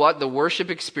tell you what, the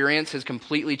worship experience has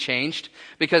completely changed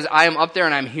because I am up there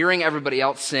and I'm hearing everybody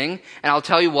else sing. And I'll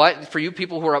tell you what, for you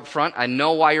people who are up front, I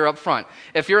know why you're up front.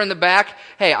 If you're in the back,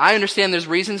 hey, I understand there's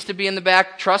reasons to be in the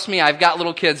back. Trust me, I've got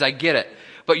little kids, I get it.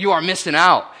 But you are missing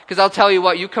out. Because I'll tell you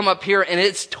what, you come up here and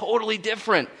it's totally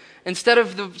different. Instead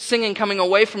of the singing coming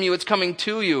away from you, it's coming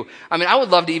to you. I mean, I would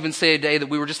love to even say a day that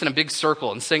we were just in a big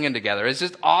circle and singing together. It's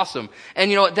just awesome.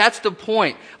 And you know what? That's the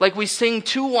point. Like we sing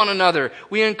to one another.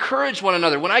 We encourage one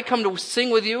another. When I come to sing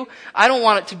with you, I don't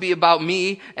want it to be about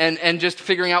me and just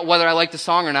figuring out whether I like the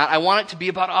song or not. I want it to be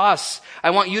about us. I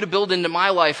want you to build into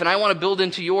my life and I want to build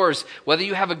into yours. Whether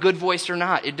you have a good voice or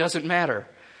not, it doesn't matter.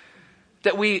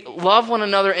 That we love one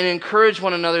another and encourage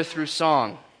one another through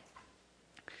song.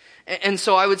 And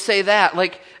so I would say that,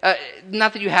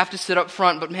 not that you have to sit up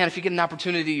front, but man, if you get an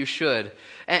opportunity, you should.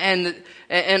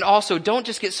 And also, don't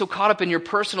just get so caught up in your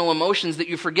personal emotions that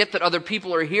you forget that other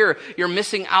people are here. You're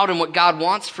missing out on what God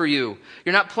wants for you.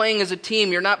 You're not playing as a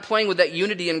team. You're not playing with that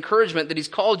unity and encouragement that He's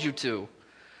called you to.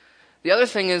 The other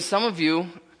thing is, some of you,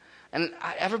 and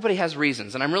everybody has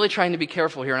reasons, and I'm really trying to be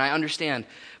careful here, and I understand,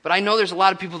 but I know there's a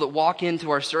lot of people that walk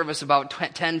into our service about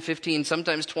 10, 15,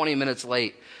 sometimes 20 minutes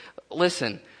late.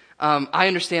 Listen, I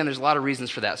understand there's a lot of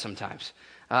reasons for that sometimes.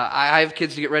 I have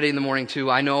kids to get ready in the morning too.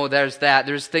 I know there's that.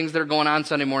 There's things that are going on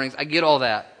Sunday mornings. I get all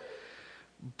that.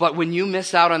 But when you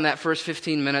miss out on that first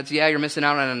 15 minutes, yeah, you're missing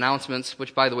out on announcements,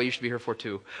 which by the way, you should be here for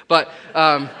too. But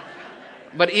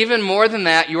even more than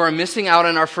that, you are missing out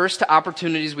on our first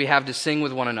opportunities we have to sing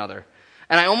with one another.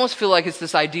 And I almost feel like it's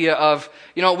this idea of,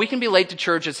 we can be late to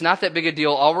church. It's not that big a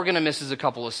deal. All we're going to miss is a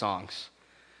couple of songs.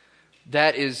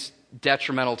 That is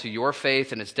detrimental to your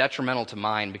faith, and it's detrimental to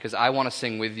mine, because I want to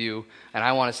sing with you, and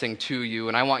I want to sing to you,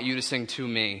 and I want you to sing to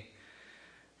me.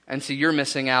 And so you're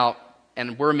missing out,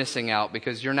 and we're missing out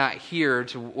because you're not here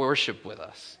to worship with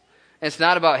us. And it's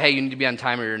not about, hey, you need to be on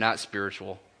time or you're not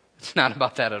spiritual. It's not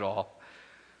about that at all.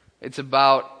 It's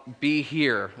about be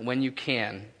here when you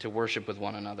can to worship with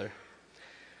one another.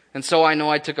 And so I know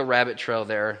I took a rabbit trail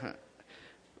there,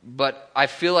 but I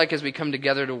feel like as we come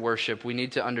together to worship, we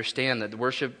need to understand that the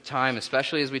worship time,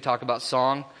 especially as we talk about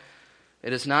song,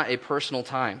 it is not a personal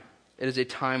time. It is a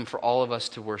time for all of us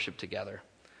to worship together.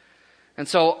 And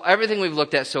so everything we've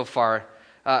looked at so far,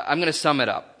 I'm going to sum it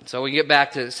up. So we get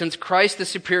back to, since Christ the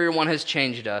superior one has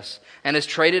changed us and has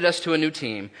traded us to a new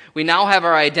team, we now have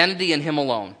our identity in him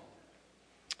alone.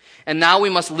 And now we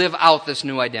must live out this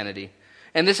new identity.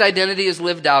 And this identity is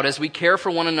lived out as we care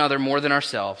for one another more than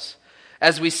ourselves,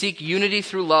 as we seek unity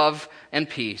through love and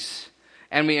peace,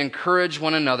 and we encourage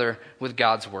one another with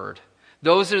God's word.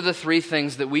 Those are the three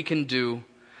things that we can do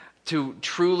to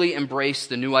truly embrace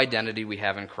the new identity we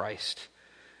have in Christ.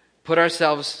 Put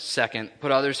ourselves second,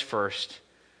 put others first,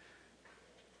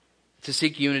 to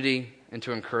seek unity and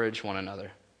to encourage one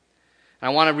another. And I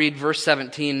want to read verse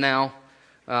 17 now.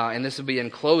 And this will be in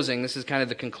closing. This is kind of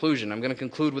the conclusion. I'm going to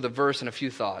conclude with a verse and a few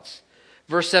thoughts.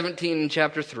 Verse 17 in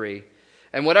chapter 3.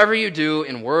 And whatever you do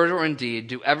in word or in deed,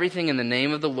 do everything in the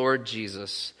name of the Lord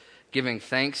Jesus, giving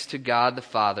thanks to God the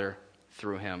Father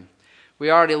through him.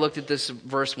 We already looked at this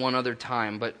verse one other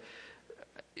time, but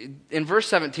in verse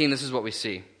 17, this is what we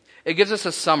see. It gives us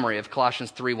a summary of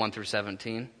Colossians 3, 1 through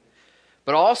 17.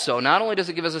 But also, not only does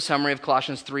it give us a summary of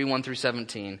Colossians 3, 1 through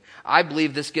 17, I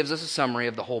believe this gives us a summary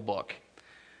of the whole book.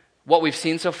 What we've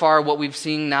seen so far, what we've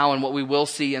seen now, and what we will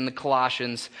see in the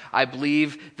Colossians, I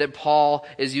believe that Paul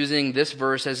is using this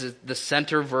verse as the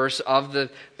center verse of the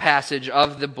passage,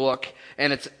 of the book,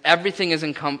 and everything is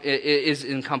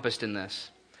encompassed in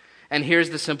this. And here's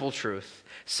the simple truth.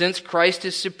 Since Christ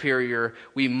is superior,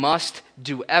 we must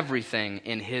do everything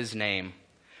in his name.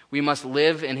 We must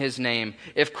live in his name.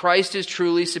 If Christ is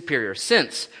truly superior,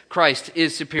 since Christ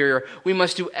is superior, we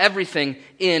must do everything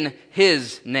in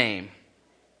his name.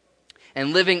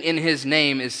 And living in his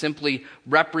name is simply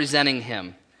representing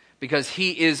him, because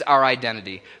he is our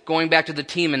identity. Going back to the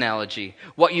team analogy,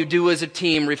 what you do as a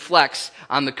team reflects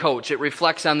on the coach. It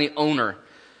reflects on the owner.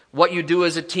 What you do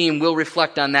as a team will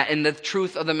reflect on that. And the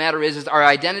truth of the matter is our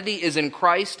identity is in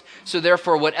Christ. So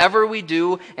therefore, whatever we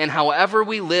do and however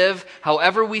we live,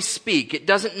 however we speak, it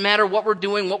doesn't matter what we're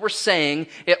doing, what we're saying.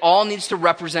 It all needs to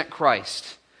represent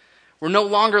Christ. We're no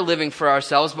longer living for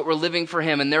ourselves, but we're living for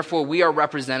him, and therefore we are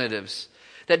representatives.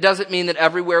 That doesn't mean that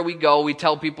everywhere we go, we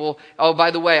tell people, oh, by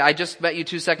the way, I just met you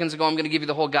 2 seconds ago, I'm going to give you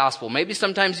the whole gospel. Maybe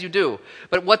sometimes you do.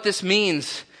 But what this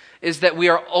means is that we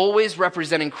are always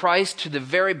representing Christ to the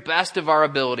very best of our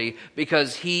ability,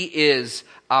 because he is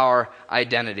our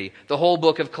identity. The whole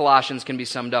book of Colossians can be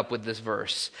summed up with this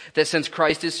verse, that since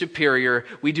Christ is superior,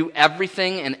 we do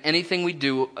everything, and anything we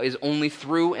do is only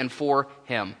through and for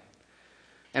him.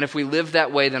 And if we live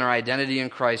that way, then our identity in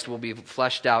Christ will be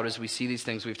fleshed out as we see these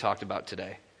things we've talked about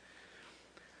today.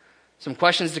 Some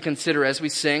questions to consider as we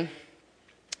sing,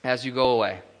 as you go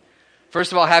away.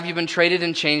 First of all, have you been traded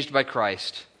and changed by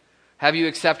Christ? Have you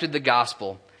accepted the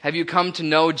gospel? Have you come to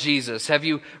know Jesus? Have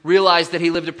you realized that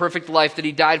he lived a perfect life, that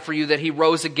he died for you, that he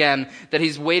rose again, that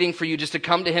he's waiting for you just to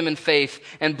come to him in faith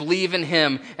and believe in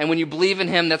him? And when you believe in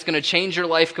him, that's going to change your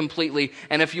life completely.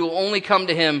 And if you'll only come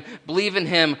to him, believe in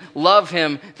him, love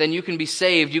him, then you can be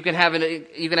saved. You can have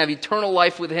eternal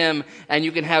life with him, and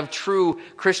you can have true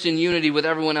Christian unity with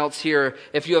everyone else here.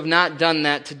 If you have not done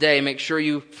that today, make sure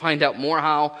you find out more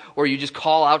how, or you just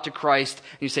call out to Christ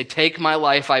and you say, take my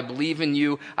life, I believe in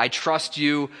you, I trust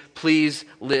you. Please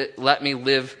let me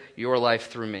live your life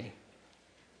through me.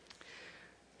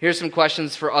 Here's some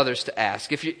questions for others to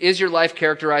ask. Is your life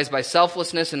characterized by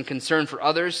selflessness and concern for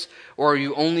others, or are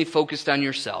you only focused on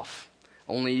yourself?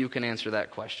 Only you can answer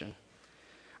that question.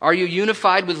 Are you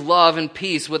unified with love and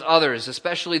peace with others,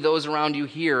 especially those around you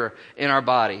here in our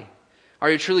body?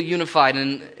 Are you truly unified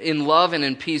in love and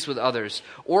in peace with others?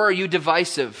 Or are you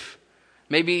divisive?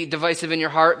 Maybe divisive in your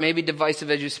heart, maybe divisive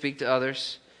as you speak to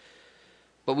others.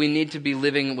 But we need to be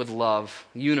living with love,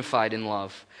 unified in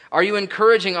love. Are you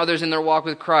encouraging others in their walk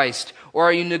with Christ? Or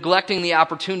are you neglecting the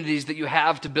opportunities that you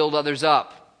have to build others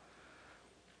up?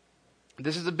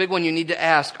 This is a big one you need to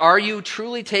ask. Are you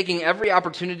truly taking every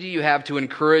opportunity you have to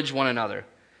encourage one another?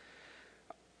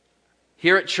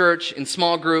 Here at church, in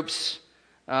small groups,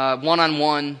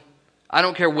 one-on-one, I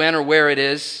don't care when or where it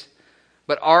is,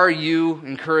 But are you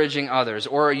encouraging others,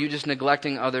 or are you just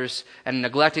neglecting others and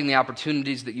neglecting the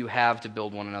opportunities that you have to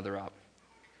build one another up?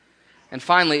 And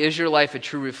finally, is your life a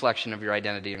true reflection of your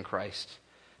identity in Christ?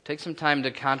 Take some time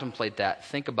to contemplate that.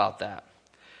 Think about that.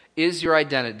 Is your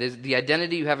identity, the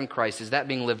identity you have in Christ, is that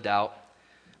being lived out?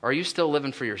 Or are you still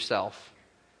living for yourself?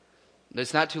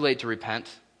 It's not too late to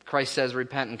repent. Christ says,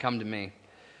 repent and come to me.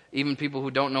 Even people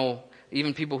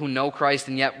who know Christ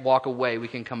and yet walk away, we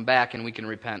can come back and we can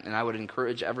repent. And I would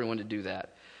encourage everyone to do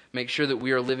that. Make sure that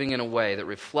we are living in a way that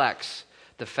reflects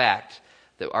the fact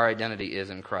that our identity is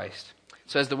in Christ.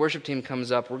 So as the worship team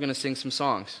comes up, we're going to sing some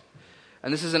songs.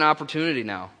 And this is an opportunity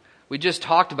now. We just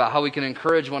talked about how we can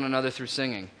encourage one another through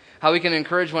singing, how we can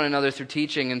encourage one another through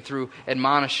teaching and through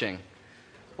admonishing.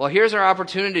 Well, here's our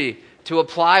opportunity to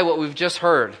apply what we've just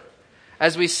heard.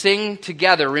 As we sing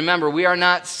together, remember, we are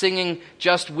not singing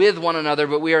just with one another,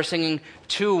 but we are singing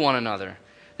to one another.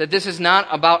 That this is not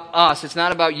about us, it's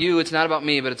not about you, it's not about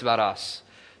me, but it's about us.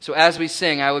 So as we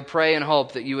sing, I would pray and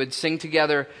hope that you would sing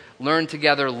together, learn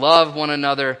together, love one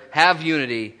another, have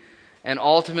unity, and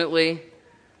ultimately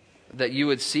that you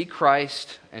would see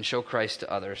Christ and show Christ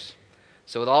to others.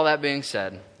 So with all that being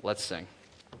said, let's sing.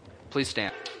 Please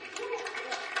stand.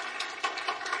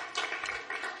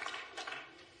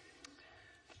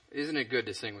 Isn't it good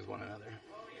to sing with one another?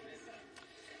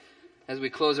 As we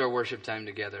close our worship time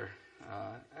together,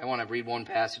 I want to read one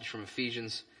passage from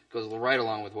Ephesians. It goes right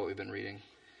along with what we've been reading.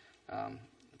 A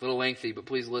little lengthy, but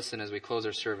please listen as we close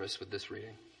our service with this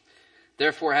reading.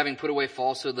 Therefore, having put away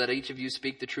falsehood, let each of you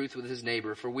speak the truth with his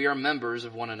neighbor, for we are members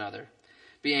of one another.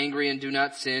 Be angry and do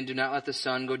not sin. Do not let the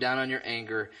sun go down on your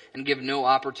anger, and give no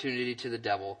opportunity to the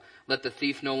devil. Let the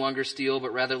thief no longer steal,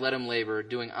 but rather let him labor,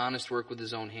 doing honest work with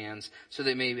his own hands, so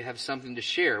they may have something to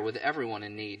share with everyone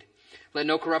in need. Let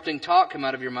no corrupting talk come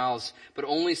out of your mouths, but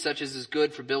only such as is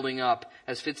good for building up,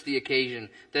 as fits the occasion,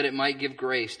 that it might give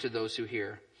grace to those who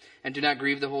hear. And do not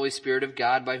grieve the Holy Spirit of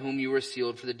God, by whom you were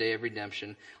sealed for the day of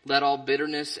redemption. Let all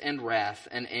bitterness and wrath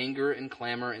and anger and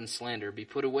clamor and slander be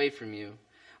put away from you,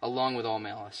 along with all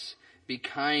malice. Be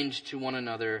kind to one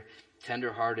another,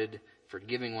 tender-hearted,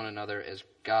 forgiving one another as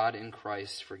God in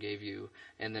Christ forgave you.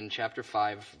 And then chapter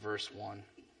 5, verse 1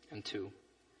 and 2.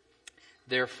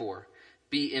 Therefore,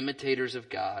 be imitators of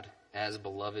God as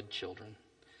beloved children,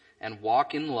 and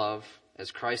walk in love as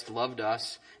Christ loved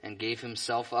us and gave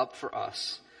himself up for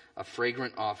us, a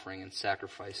fragrant offering and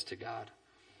sacrifice to God.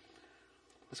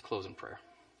 Let's close in prayer.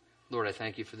 Lord, I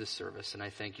thank you for this service, and I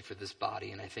thank you for this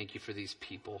body, and I thank you for these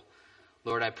people.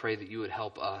 Lord, I pray that you would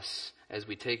help us as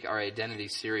we take our identity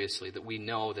seriously, that we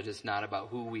know that it's not about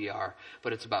who we are,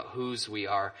 but it's about whose we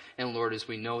are. And Lord, as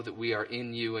we know that we are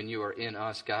in you and you are in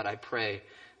us, God, I pray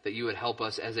that you would help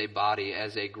us as a body,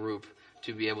 as a group,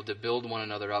 to be able to build one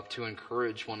another up, to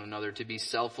encourage one another, to be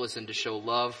selfless and to show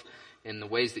love in the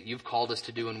ways that you've called us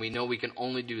to do. And we know we can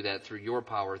only do that through your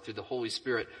power, through the Holy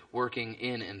Spirit working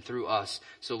in and through us.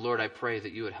 So Lord, I pray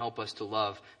that you would help us to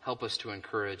love, help us to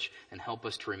encourage, and help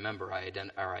us to remember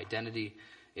our identity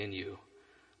in you.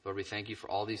 Lord, we thank you for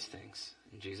all these things.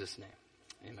 In Jesus' name,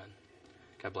 amen.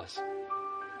 God bless.